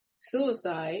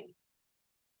Suicide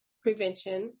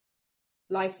Prevention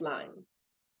Lifeline,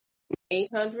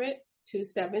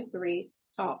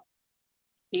 800-273-TALK.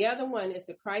 The other one is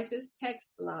the Crisis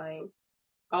Text Line.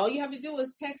 All you have to do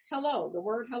is text hello, the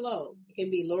word hello. It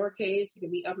can be lowercase, it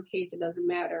can be uppercase, it doesn't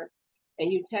matter. And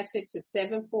you text it to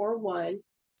 741-741.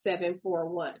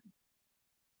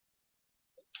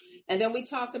 And then we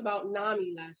talked about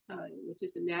NAMI last time, which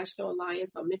is the National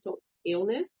Alliance on Mental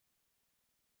Illness.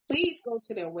 Please go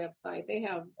to their website. They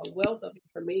have a wealth of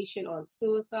information on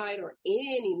suicide or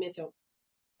any mental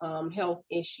health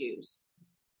issues.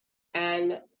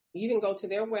 And you can go to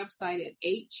their website at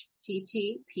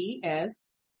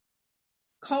https://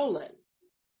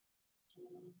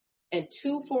 and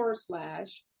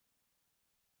 2/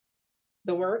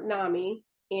 the word NAMI,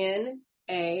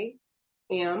 NAMI.org.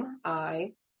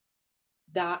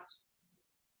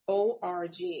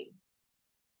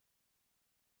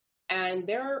 And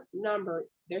their number,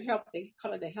 they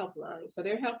call it the helpline. So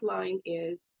their helpline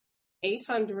is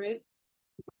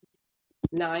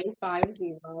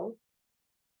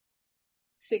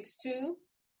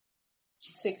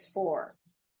 800-950-6264.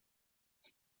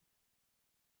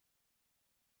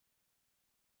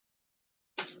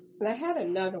 And I had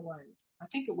another one. I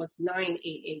think it was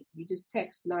 988. You just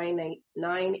text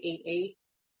 988,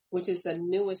 which is the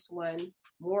newest one,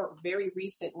 very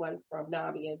recent one from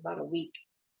NAMI, about a week.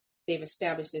 They've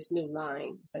established this new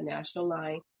line. It's a national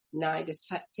line.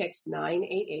 Just text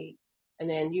 988, and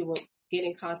then you will get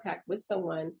in contact with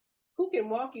someone who can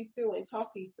walk you through and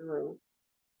talk you through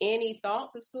any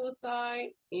thoughts of suicide,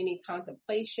 any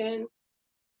contemplation,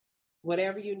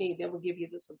 whatever you need. They will give you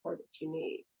the support that you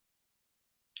need.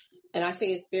 And I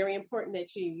say it's very important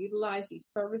that you utilize these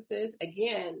services.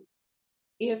 Again,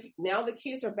 if now the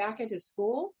kids are back into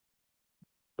school,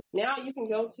 now you can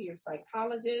go to your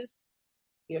psychologist,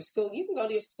 your school. You can go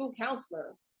to your school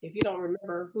counselor if you don't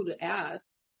remember who to ask,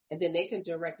 and then they can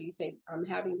direct you. Say, I'm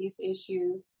having these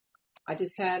issues. I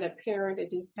just had a parent that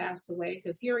just passed away.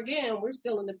 Because here again, we're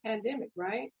still in the pandemic,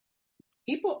 right?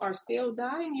 People are still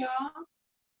dying, y'all.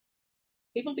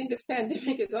 People think this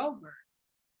pandemic is over.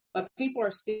 But people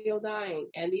are still dying,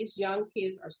 and these young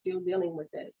kids are still dealing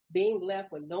with this, being left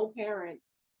with no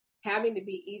parents, having to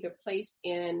be either placed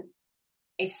in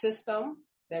a system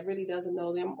that really doesn't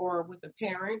know them, or with a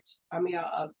parent, an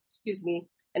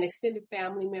extended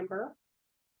family member.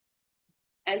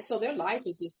 And so their life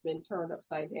has just been turned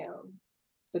upside down.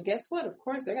 So guess what? Of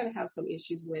course, they're going to have some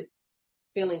issues with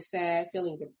feeling sad,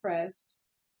 feeling depressed,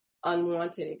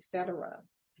 unwanted, etc.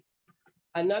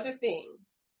 Another thing,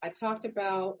 I talked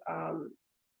about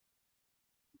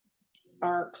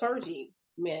our clergy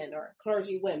men or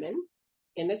clergy women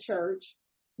in the church.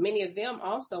 Many of them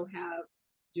also have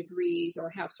degrees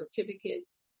or have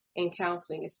certificates in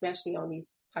counseling, especially on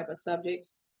these type of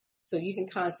subjects. So you can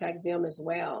contact them as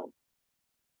well.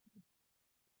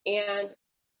 And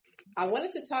I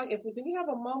wanted to talk, do we have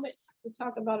a moment to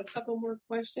talk about a couple more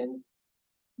questions?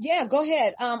 Yeah, go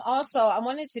ahead. Also, I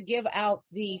wanted to give out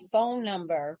the phone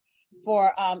number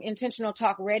for Intentional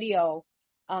Talk Radio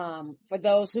for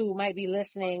those who might be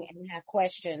listening and have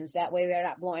questions. That way they're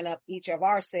not blowing up each of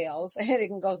our cells. They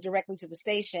can go directly to the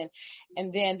station,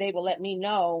 and then they will let me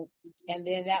know. And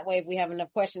then that way, if we have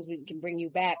enough questions, we can bring you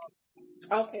back.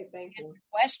 Okay, thank you.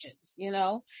 Questions,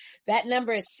 That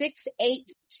number is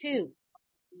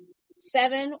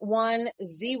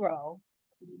 710-1101,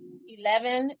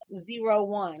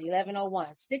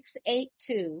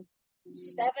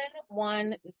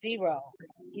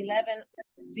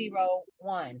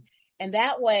 682-710-1101. And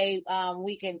that way,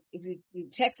 we can, if you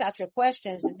text out your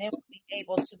questions, and then we'll be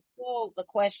able to pull the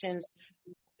questions,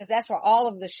 because that's for all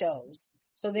of the shows.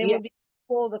 So then we'll be able to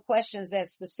pull the questions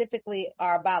that specifically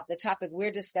are about the topic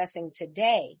we're discussing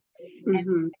today. Mm-hmm.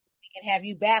 And we can have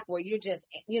you back where you're just,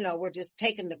 we're just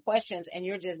taking the questions and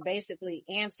you're just basically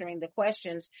answering the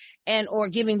questions and or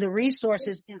giving the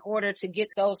resources in order to get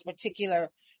those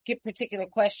particular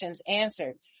questions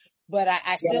answered. But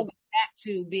I still go back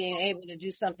to being able to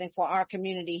do something for our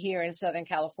community here in Southern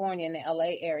California, in the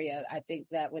LA area. I think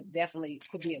that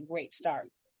could be a great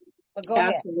start. But go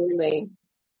ahead. Absolutely.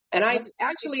 And I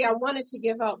wanted to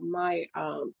give out my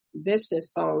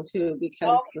business phone too,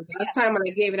 because the last time when I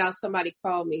gave it out, somebody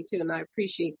called me too, and I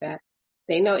appreciate that.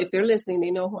 They know, if they're listening,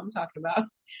 they know who I'm talking about.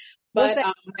 But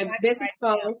my business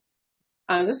phone,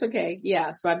 that's okay.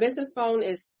 Yeah. So my business phone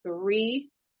is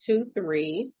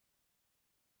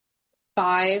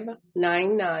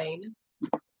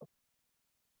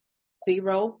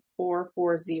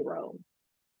 323-599-0440.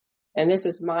 And this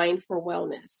is Mind for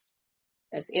Wellness.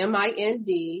 That's MIND,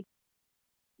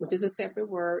 which is a separate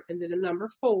word, and then the number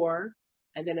 4,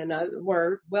 and then another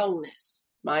word, wellness,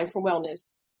 Mind for Wellness.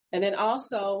 And then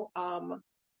also on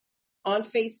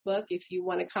Facebook, if you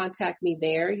want to contact me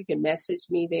there, you can message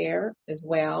me there as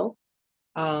well.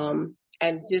 And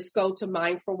just go to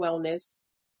Mind for Wellness,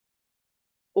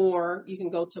 or you can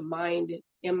go to Mind,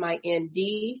 MIND,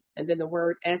 and then the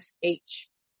word SHRINK.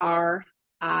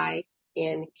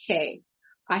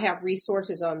 I have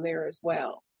resources on there as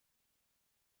well.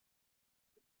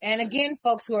 And again,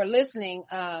 folks who are listening,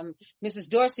 Mrs.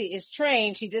 Dorsey is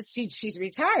trained. She's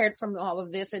retired from all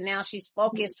of this, and now she's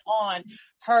focused on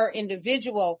her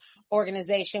individual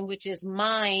organization, which is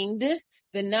Mind,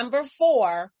 the number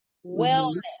 4,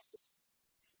 Wellness.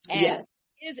 And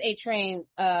is a trained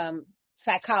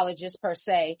psychologist per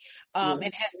se,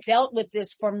 and has dealt with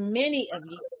this for many of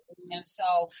you. And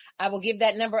so I will give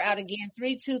that number out again,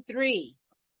 323-599-0440.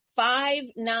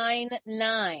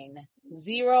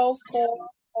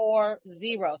 So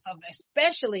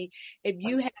especially if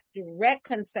you have direct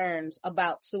concerns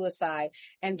about suicide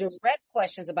and direct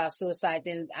questions about suicide,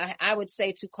 then I would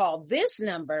say to call this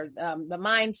number, the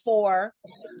Mind for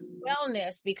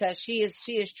Wellness, because she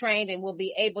is trained and will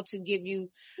be able to give you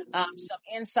some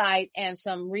insight and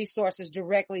some resources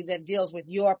directly that deals with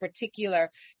your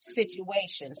particular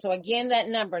situation. So again, that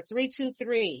number,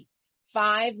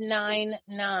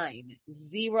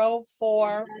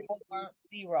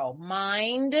 323-599-0440,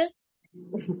 Mind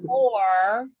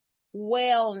for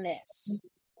Wellness.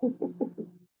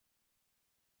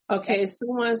 Okay,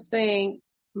 someone's saying,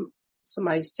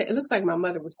 it looks like my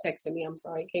mother was texting me. I'm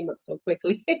sorry, it came up so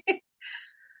quickly.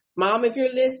 Mom, if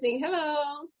you're listening, hello.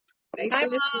 Thanks for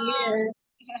listening in.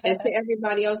 And to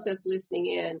everybody else that's listening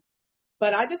in.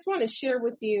 But I just want to share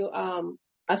with you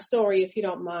a story, if you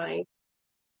don't mind,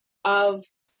 of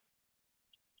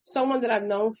someone that I've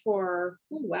known for,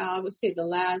 I would say the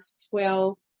last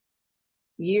 12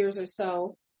 years or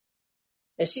so.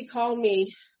 And she called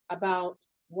me about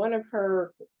one of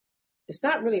her, it's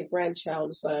not really a grandchild,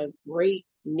 it's a great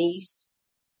niece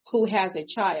who has a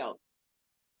child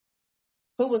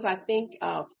who was, I think,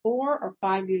 4 or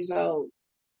 5 years old.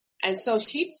 And so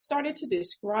she started to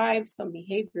describe some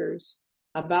behaviors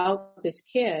about this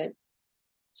kid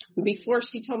before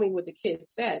she told me what the kid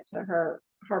said to her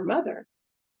mother.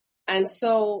 And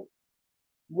so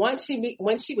when she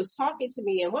was talking to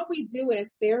me, and what we do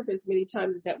as therapists many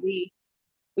times is that we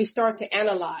start to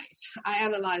analyze. I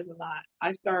analyze a lot.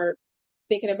 I start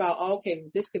thinking about, okay,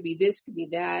 this could be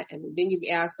that. And then you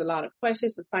ask a lot of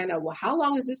questions to find out, well, how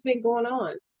long has this been going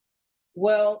on?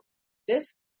 Well,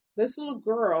 this little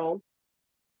girl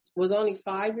was only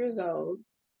 5 years old,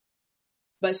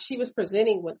 but she was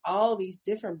presenting with all these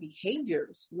different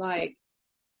behaviors, like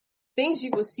things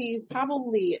you would see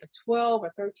probably a 12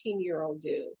 or 13-year-old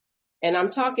do. And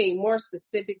I'm talking more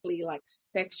specifically like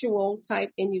sexual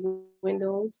type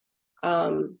innuendos.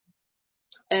 And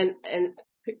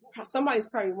somebody's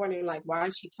probably wondering, like, why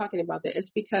is she talking about that?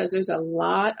 It's because there's a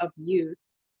lot of youth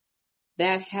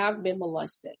that have been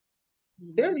molested.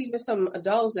 There's even some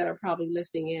adults that are probably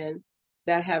listening in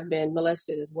that have been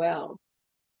molested as well.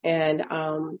 And,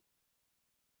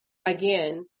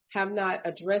 again, have not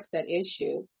addressed that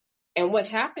issue. And what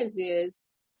happens is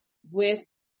with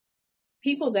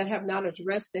people that have not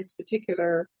addressed this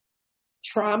particular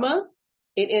trauma,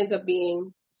 it ends up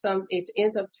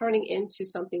turning into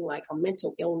something like a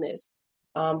mental illness,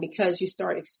 because you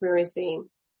start experiencing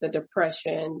the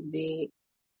depression, the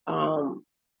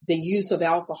use of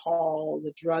alcohol,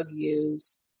 the drug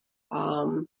use,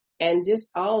 and just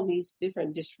all these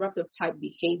different disruptive type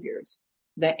behaviors.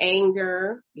 The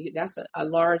anger, that's a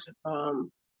large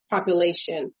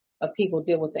population of people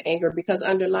deal with the anger, because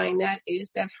underlying that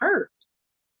is that hurt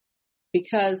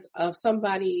because of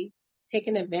somebody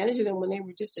taking advantage of them when they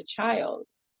were just a child.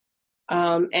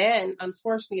 And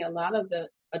unfortunately, a lot of the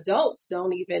adults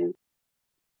don't even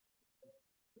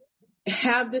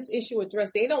have this issue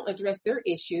addressed. They don't address their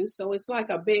issues. So it's like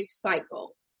a big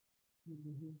cycle.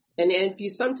 Mm-hmm. And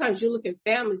if sometimes you look at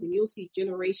families and you'll see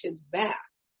generations back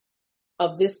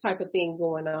of this type of thing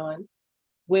going on,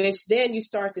 which then you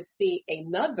start to see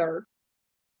another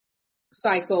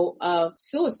cycle of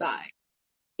suicide.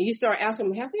 And you start asking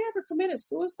them, have they ever committed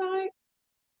suicide?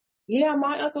 Yeah,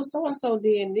 my uncle so-and-so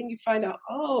did. And then you find out,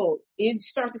 you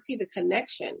start to see the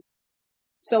connection.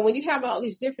 So when you have all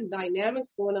these different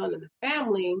dynamics going on in the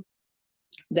family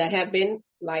that have been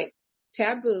like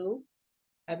taboo,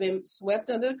 have been swept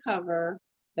under the cover,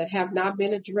 that have not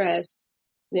been addressed,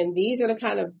 then these are the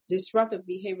kind of disruptive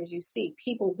behaviors you see.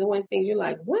 People doing things, you're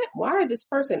like, what? Why is this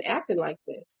person acting like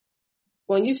this?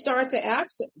 When you start to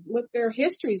ask what their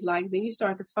history's like, then you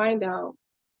start to find out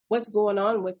what's going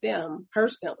on with them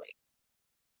personally.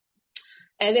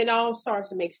 And it all starts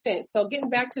to make sense. So getting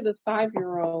back to this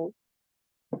 5-year-old,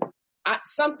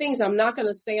 some things I'm not going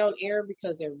to say on air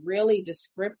because they're really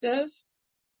descriptive.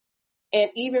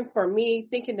 And even for me,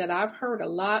 thinking that I've heard a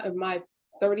lot of my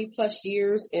 30 plus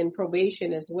years in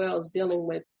probation, as well as dealing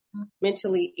with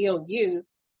mentally ill youth,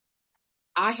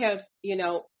 I have,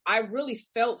 I really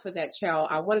felt for that child.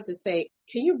 I wanted to say,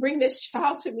 can you bring this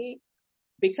child to me?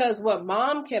 Because what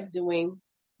mom kept doing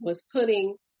was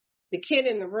putting the kid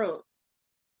in the room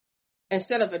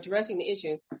instead of addressing the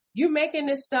issue. You're making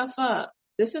this stuff up.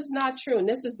 This is not true. And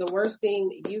this is the worst thing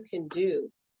that you can do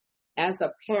as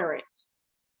a parent,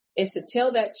 is to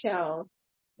tell that child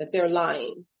that they're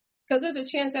lying. Because there's a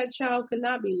chance that child could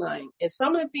not be lying. And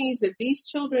some of the things that these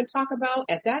children talk about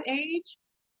at that age,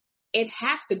 it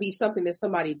has to be something that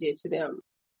somebody did to them.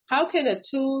 How can a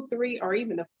 2, 3, or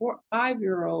even a 4,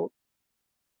 5-year-old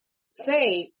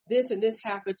say this and this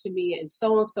happened to me and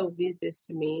so did this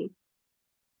to me,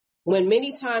 when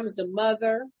many times the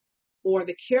mother or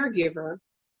the caregiver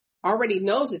already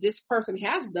knows that this person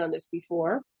has done this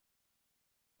before?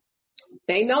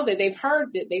 They know that they've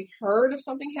heard of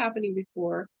something happening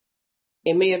before.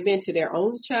 It may have been to their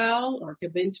own child, or it could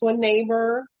have been to a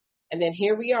neighbor. And then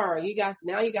here we are. You got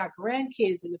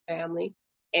grandkids in the family,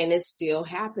 and it's still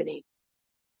happening.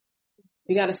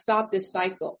 You got to stop this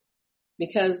cycle,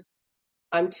 because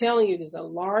I'm telling you, there's a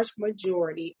large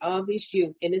majority of these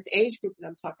youth in this age group that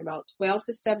I'm talking about, 12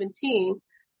 to 17,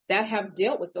 that have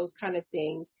dealt with those kind of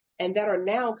things and that are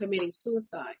now committing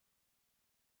suicide.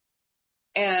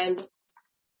 And,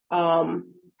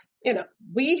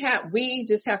 we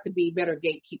just have to be better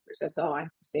gatekeepers. That's all I have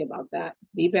to say about that.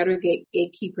 Be better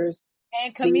gatekeepers.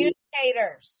 And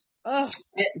communicators.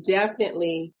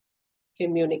 Definitely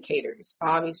communicators.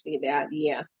 Obviously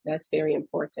that's very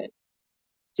important.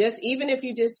 Just even if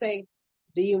you just say,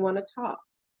 do you want to talk?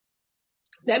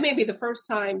 That may be the first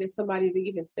time that somebody's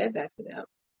even said that to them.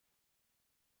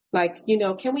 Like,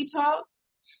 can we talk?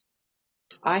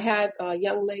 I had a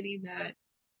young lady that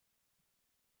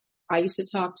I used to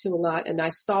talk to a lot, and I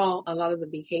saw a lot of the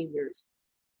behaviors.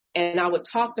 And I would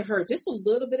talk to her just a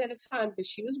little bit at a time, because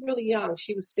she was really young.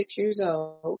 She was 6 years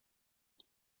old.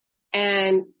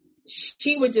 And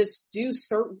she would just do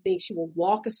certain things. She would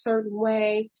walk a certain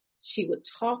way. She would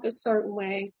talk a certain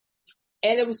way.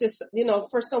 And it was just,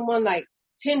 for someone like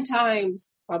 10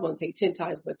 times, I won't take 10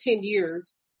 times, but 10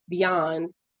 years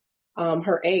beyond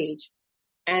her age.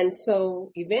 And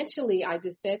so eventually I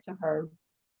just said to her,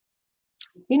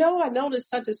 I noticed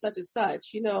such and such and such,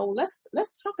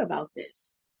 let's talk about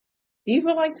this. Do you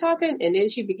feel like talking? And then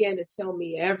she began to tell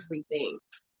me everything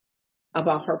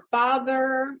about her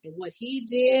father and what he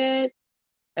did,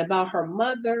 about her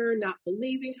mother not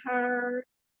believing her.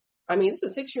 I mean, this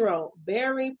is a 6-year-old,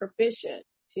 very proficient.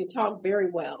 She talked very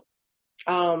well.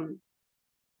 And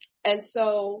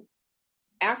so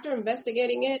after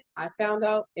investigating it, I found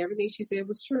out everything she said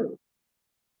was true.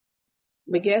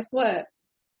 But guess what?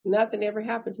 Nothing ever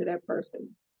happened to that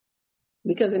person,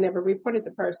 because they never reported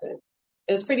the person.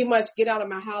 It was pretty much get out of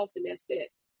my house and that's it.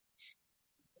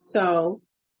 So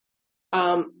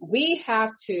we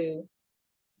have to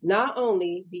not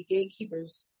only be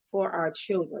gatekeepers for our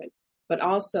children, but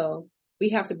also we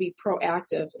have to be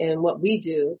proactive in what we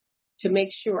do to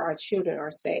make sure our children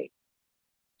are safe,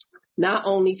 not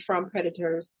only from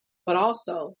predators, but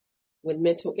also with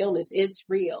mental illness. It's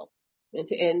real. And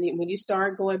when you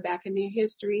start going back into your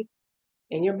history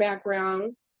and your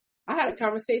background, I had a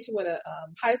conversation with a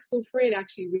high school friend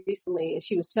actually recently, and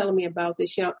she was telling me about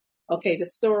this the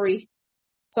story.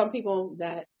 Some people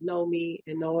that know me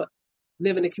and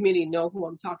live in the community know who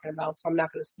I'm talking about, so I'm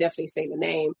not going to definitely say the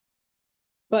name.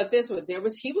 But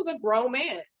he was a grown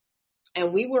man,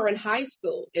 and we were in high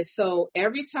school. And so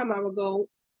every time I would go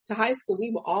to high school,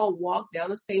 we would all walk down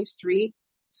the same street.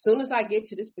 As soon as I get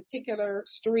to this particular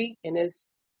street and this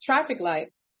traffic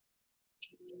light,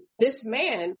 this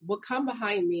man would come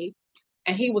behind me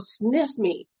and he would sniff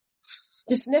me,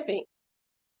 just sniffing.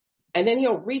 And then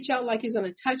he'll reach out like he's going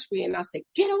to touch me. And I'll say,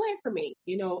 get away from me.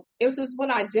 It was just what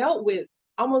I dealt with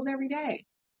almost every day.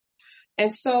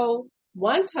 And so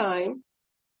one time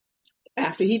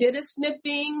after he did his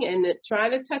sniffing and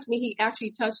trying to touch me, he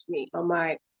actually touched me on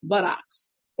my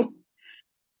buttocks.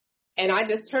 And I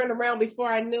just turned around before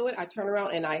I knew it. I turned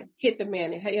around and I hit the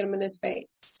man and hit him in his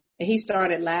face. And he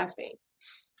started laughing.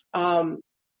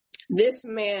 This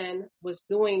man was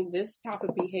doing this type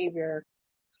of behavior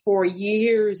for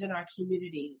years in our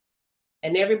community.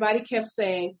 And everybody kept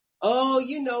saying, oh,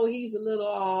 he's a little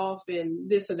off and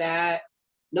this or that.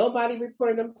 Nobody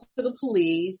reported him to the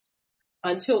police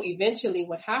until eventually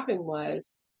what happened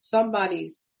was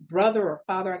somebody's brother or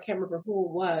father, I can't remember who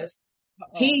it was.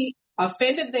 He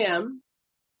offended them.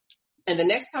 And the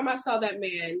next time I saw that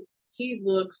man, he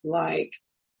looks like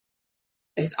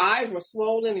his eyes were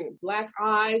swollen and black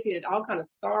eyes. He had all kind of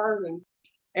scars and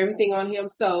everything on him.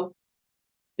 So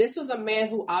this was a man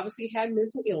who obviously had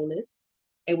mental illness.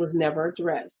 It was never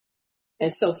addressed.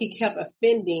 And so he kept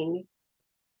offending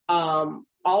all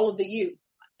of the youth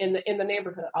in the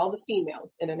neighborhood, all the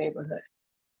females in the neighborhood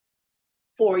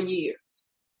for years.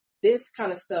 This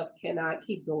kind of stuff cannot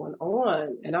keep going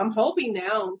on. And I'm hoping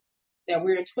now that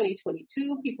we're in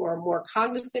 2022, people are more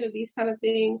cognizant of these kind of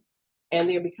things and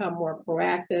they become more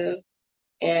proactive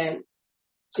and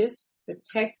just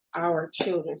protect our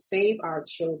children, save our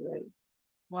children.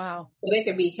 Wow. So they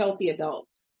can be healthy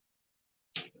adults.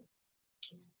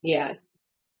 Yes.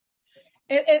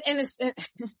 And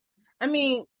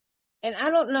I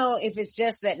don't know if it's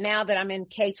just that now that I'm in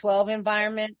K-12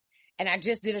 environment and I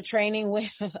just did a training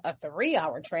with a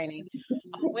 3-hour training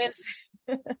on Wednesday.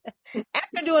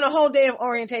 After doing a whole day of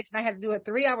orientation, I had to do a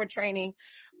 3-hour training,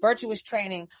 virtuous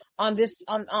training on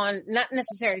not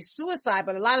necessarily suicide,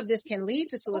 but a lot of this can lead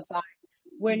to suicide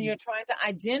when you're trying to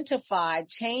identify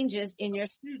changes in your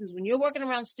students. When you're working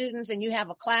around students and you have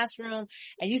a classroom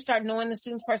and you start knowing the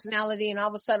student's personality and all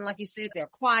of a sudden, like you said, they're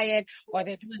quiet or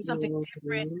they're doing something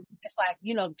different. It's like,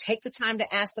 take the time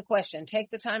to ask the question,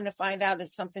 take the time to find out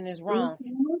if something is wrong.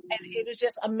 And it was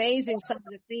just amazing some of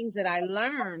the things that I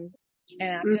learned.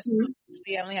 And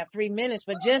I only have 3 minutes,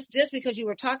 but just because you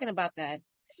were talking about that.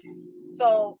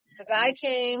 So the guy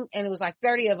came and it was like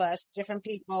 30 of us, different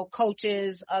people,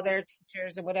 coaches, other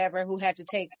teachers or whatever who had to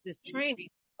take this training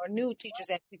or new teachers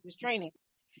that took this training.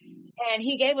 And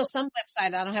he gave us some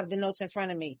website. I don't have the notes in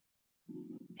front of me.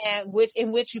 And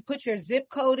in which you put your zip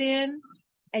code in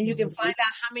and you can find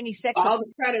out how many sexual. All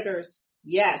the predators.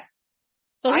 Yes.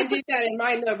 So I did that in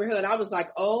my neighborhood. I was like,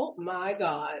 oh my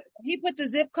God. He put the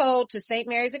zip code to St.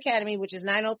 Mary's Academy, which is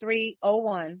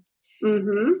 90301.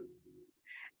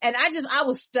 And I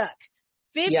was stuck.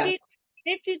 50, a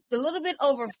little bit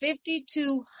over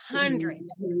 5,200.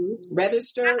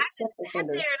 Registered. I just sat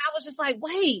there and I was just like,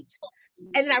 wait.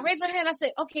 And then I raised my hand. I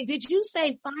said, okay, did you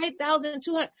say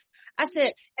 5,200? I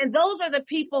said, and those are the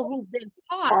people who've been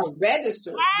caught. Are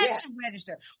registered. Had to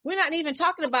register. We're not even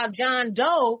talking about John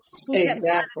Doe who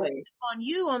exactly on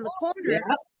you on the corner. Yep.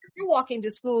 You're walking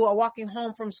to school or walking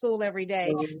home from school every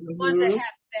day. The ones that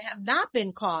have not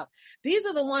been caught. These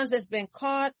are the ones that's been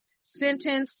caught,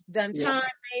 sentenced, done time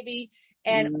maybe,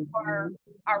 and are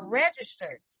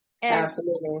registered. And,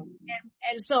 absolutely.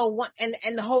 And so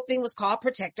and the whole thing was called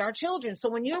Protect Our Children. So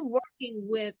when you're working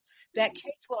with that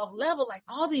K-12 level, like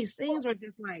all these things are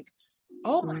just like,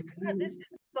 oh my God, this is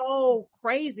so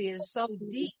crazy. It's so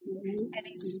deep. And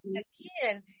it's,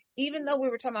 again, even though we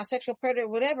were talking about sexual predator,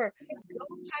 whatever,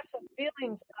 those types of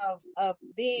feelings of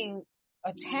being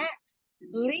attacked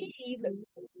can lead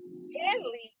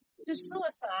to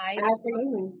suicide.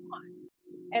 Absolutely.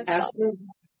 And so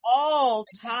all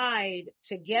tied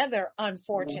together,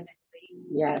 unfortunately.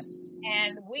 Yes.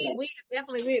 And we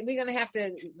definitely, we're going to have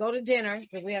to go to dinner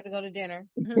because we have to go to dinner.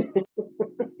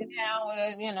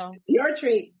 Now, your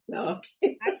treat. No.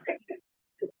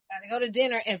 Gotta go to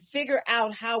dinner and figure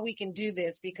out how we can do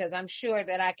this because I'm sure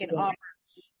that I can offer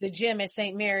the gym at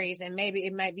St. Mary's and maybe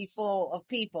it might be full of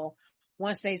people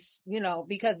once they,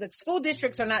 because the school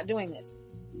districts are not doing this.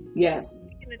 Yes.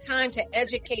 Taking the time to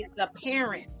educate the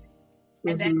parent.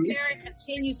 And that parent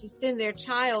continues to send their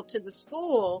child to the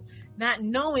school, not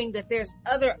knowing that there's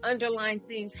other underlying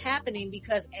things happening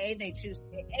because A, they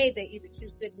either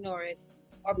choose to ignore it,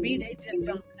 or B, they just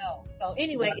don't know. So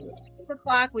anyway, it's 2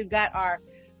 o'clock. We've got our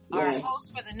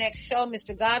host for the next show,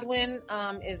 Mr. Godwin,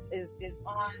 is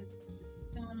on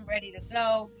soon, ready to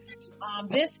go.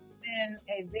 This has been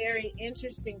a very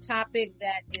interesting topic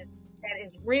that is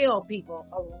real, people,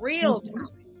 a real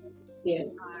topic. Yeah.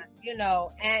 You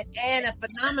know, and a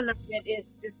phenomenon that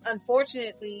is just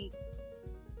unfortunately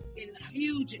in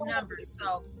huge numbers.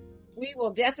 So we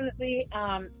will definitely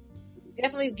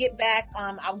get back.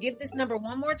 I'll give this number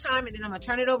one more time, and then I'm gonna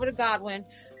turn it over to Godwin.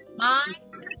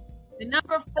 The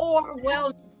number 4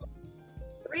 wellness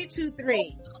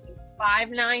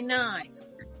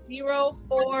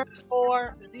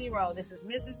 323-599-0440. This is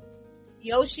Mrs.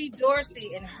 Miyoshi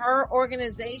Dorsey and her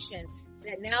organization.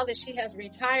 That now that she has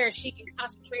retired, she can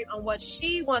concentrate on what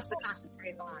she wants to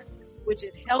concentrate on, which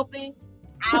is helping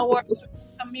our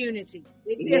community.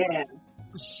 Yeah.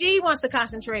 She wants to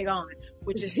concentrate on,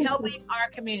 which is helping our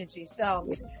community. So,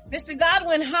 Mr.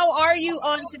 Godwin, how are you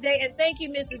on today? And thank you,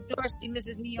 Mrs. Dorsey,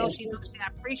 Mrs. Miyoshi Dorsey. I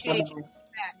appreciate you.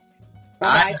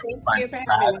 Bye. Thank you for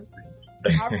having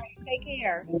me. All right, take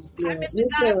care. Hi, Mr. You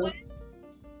Godwin. too.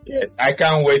 Yes, I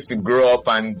can't wait to grow up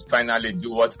and finally do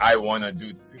what I want to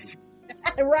do too.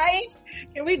 Right?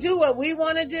 Can we do what we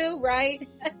want to do? Right?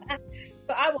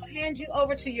 So I will hand you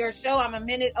over to your show. I'm a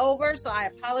minute over, so I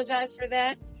apologize for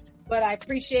that. But I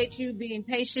appreciate you being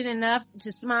patient enough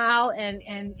to smile and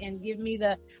give me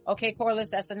the, okay, Corliss,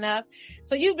 that's enough.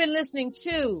 So you've been listening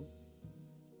to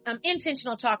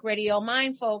Intentional Talk Radio,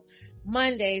 Mindful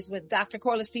Mondays with Dr.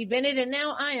 Corliss P. Bennett. And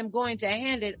now I am going to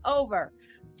hand it over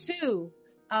to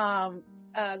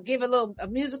give a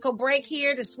musical break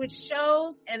here to switch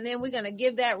shows, and then we're going to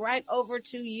give that right over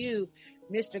to you,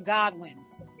 Mr. Godwin.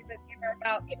 So give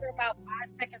her about 5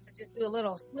 seconds to just do a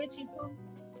little switchy,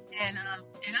 and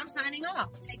I'm signing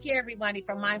off. Take care, everybody,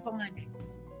 from Mindful Monday.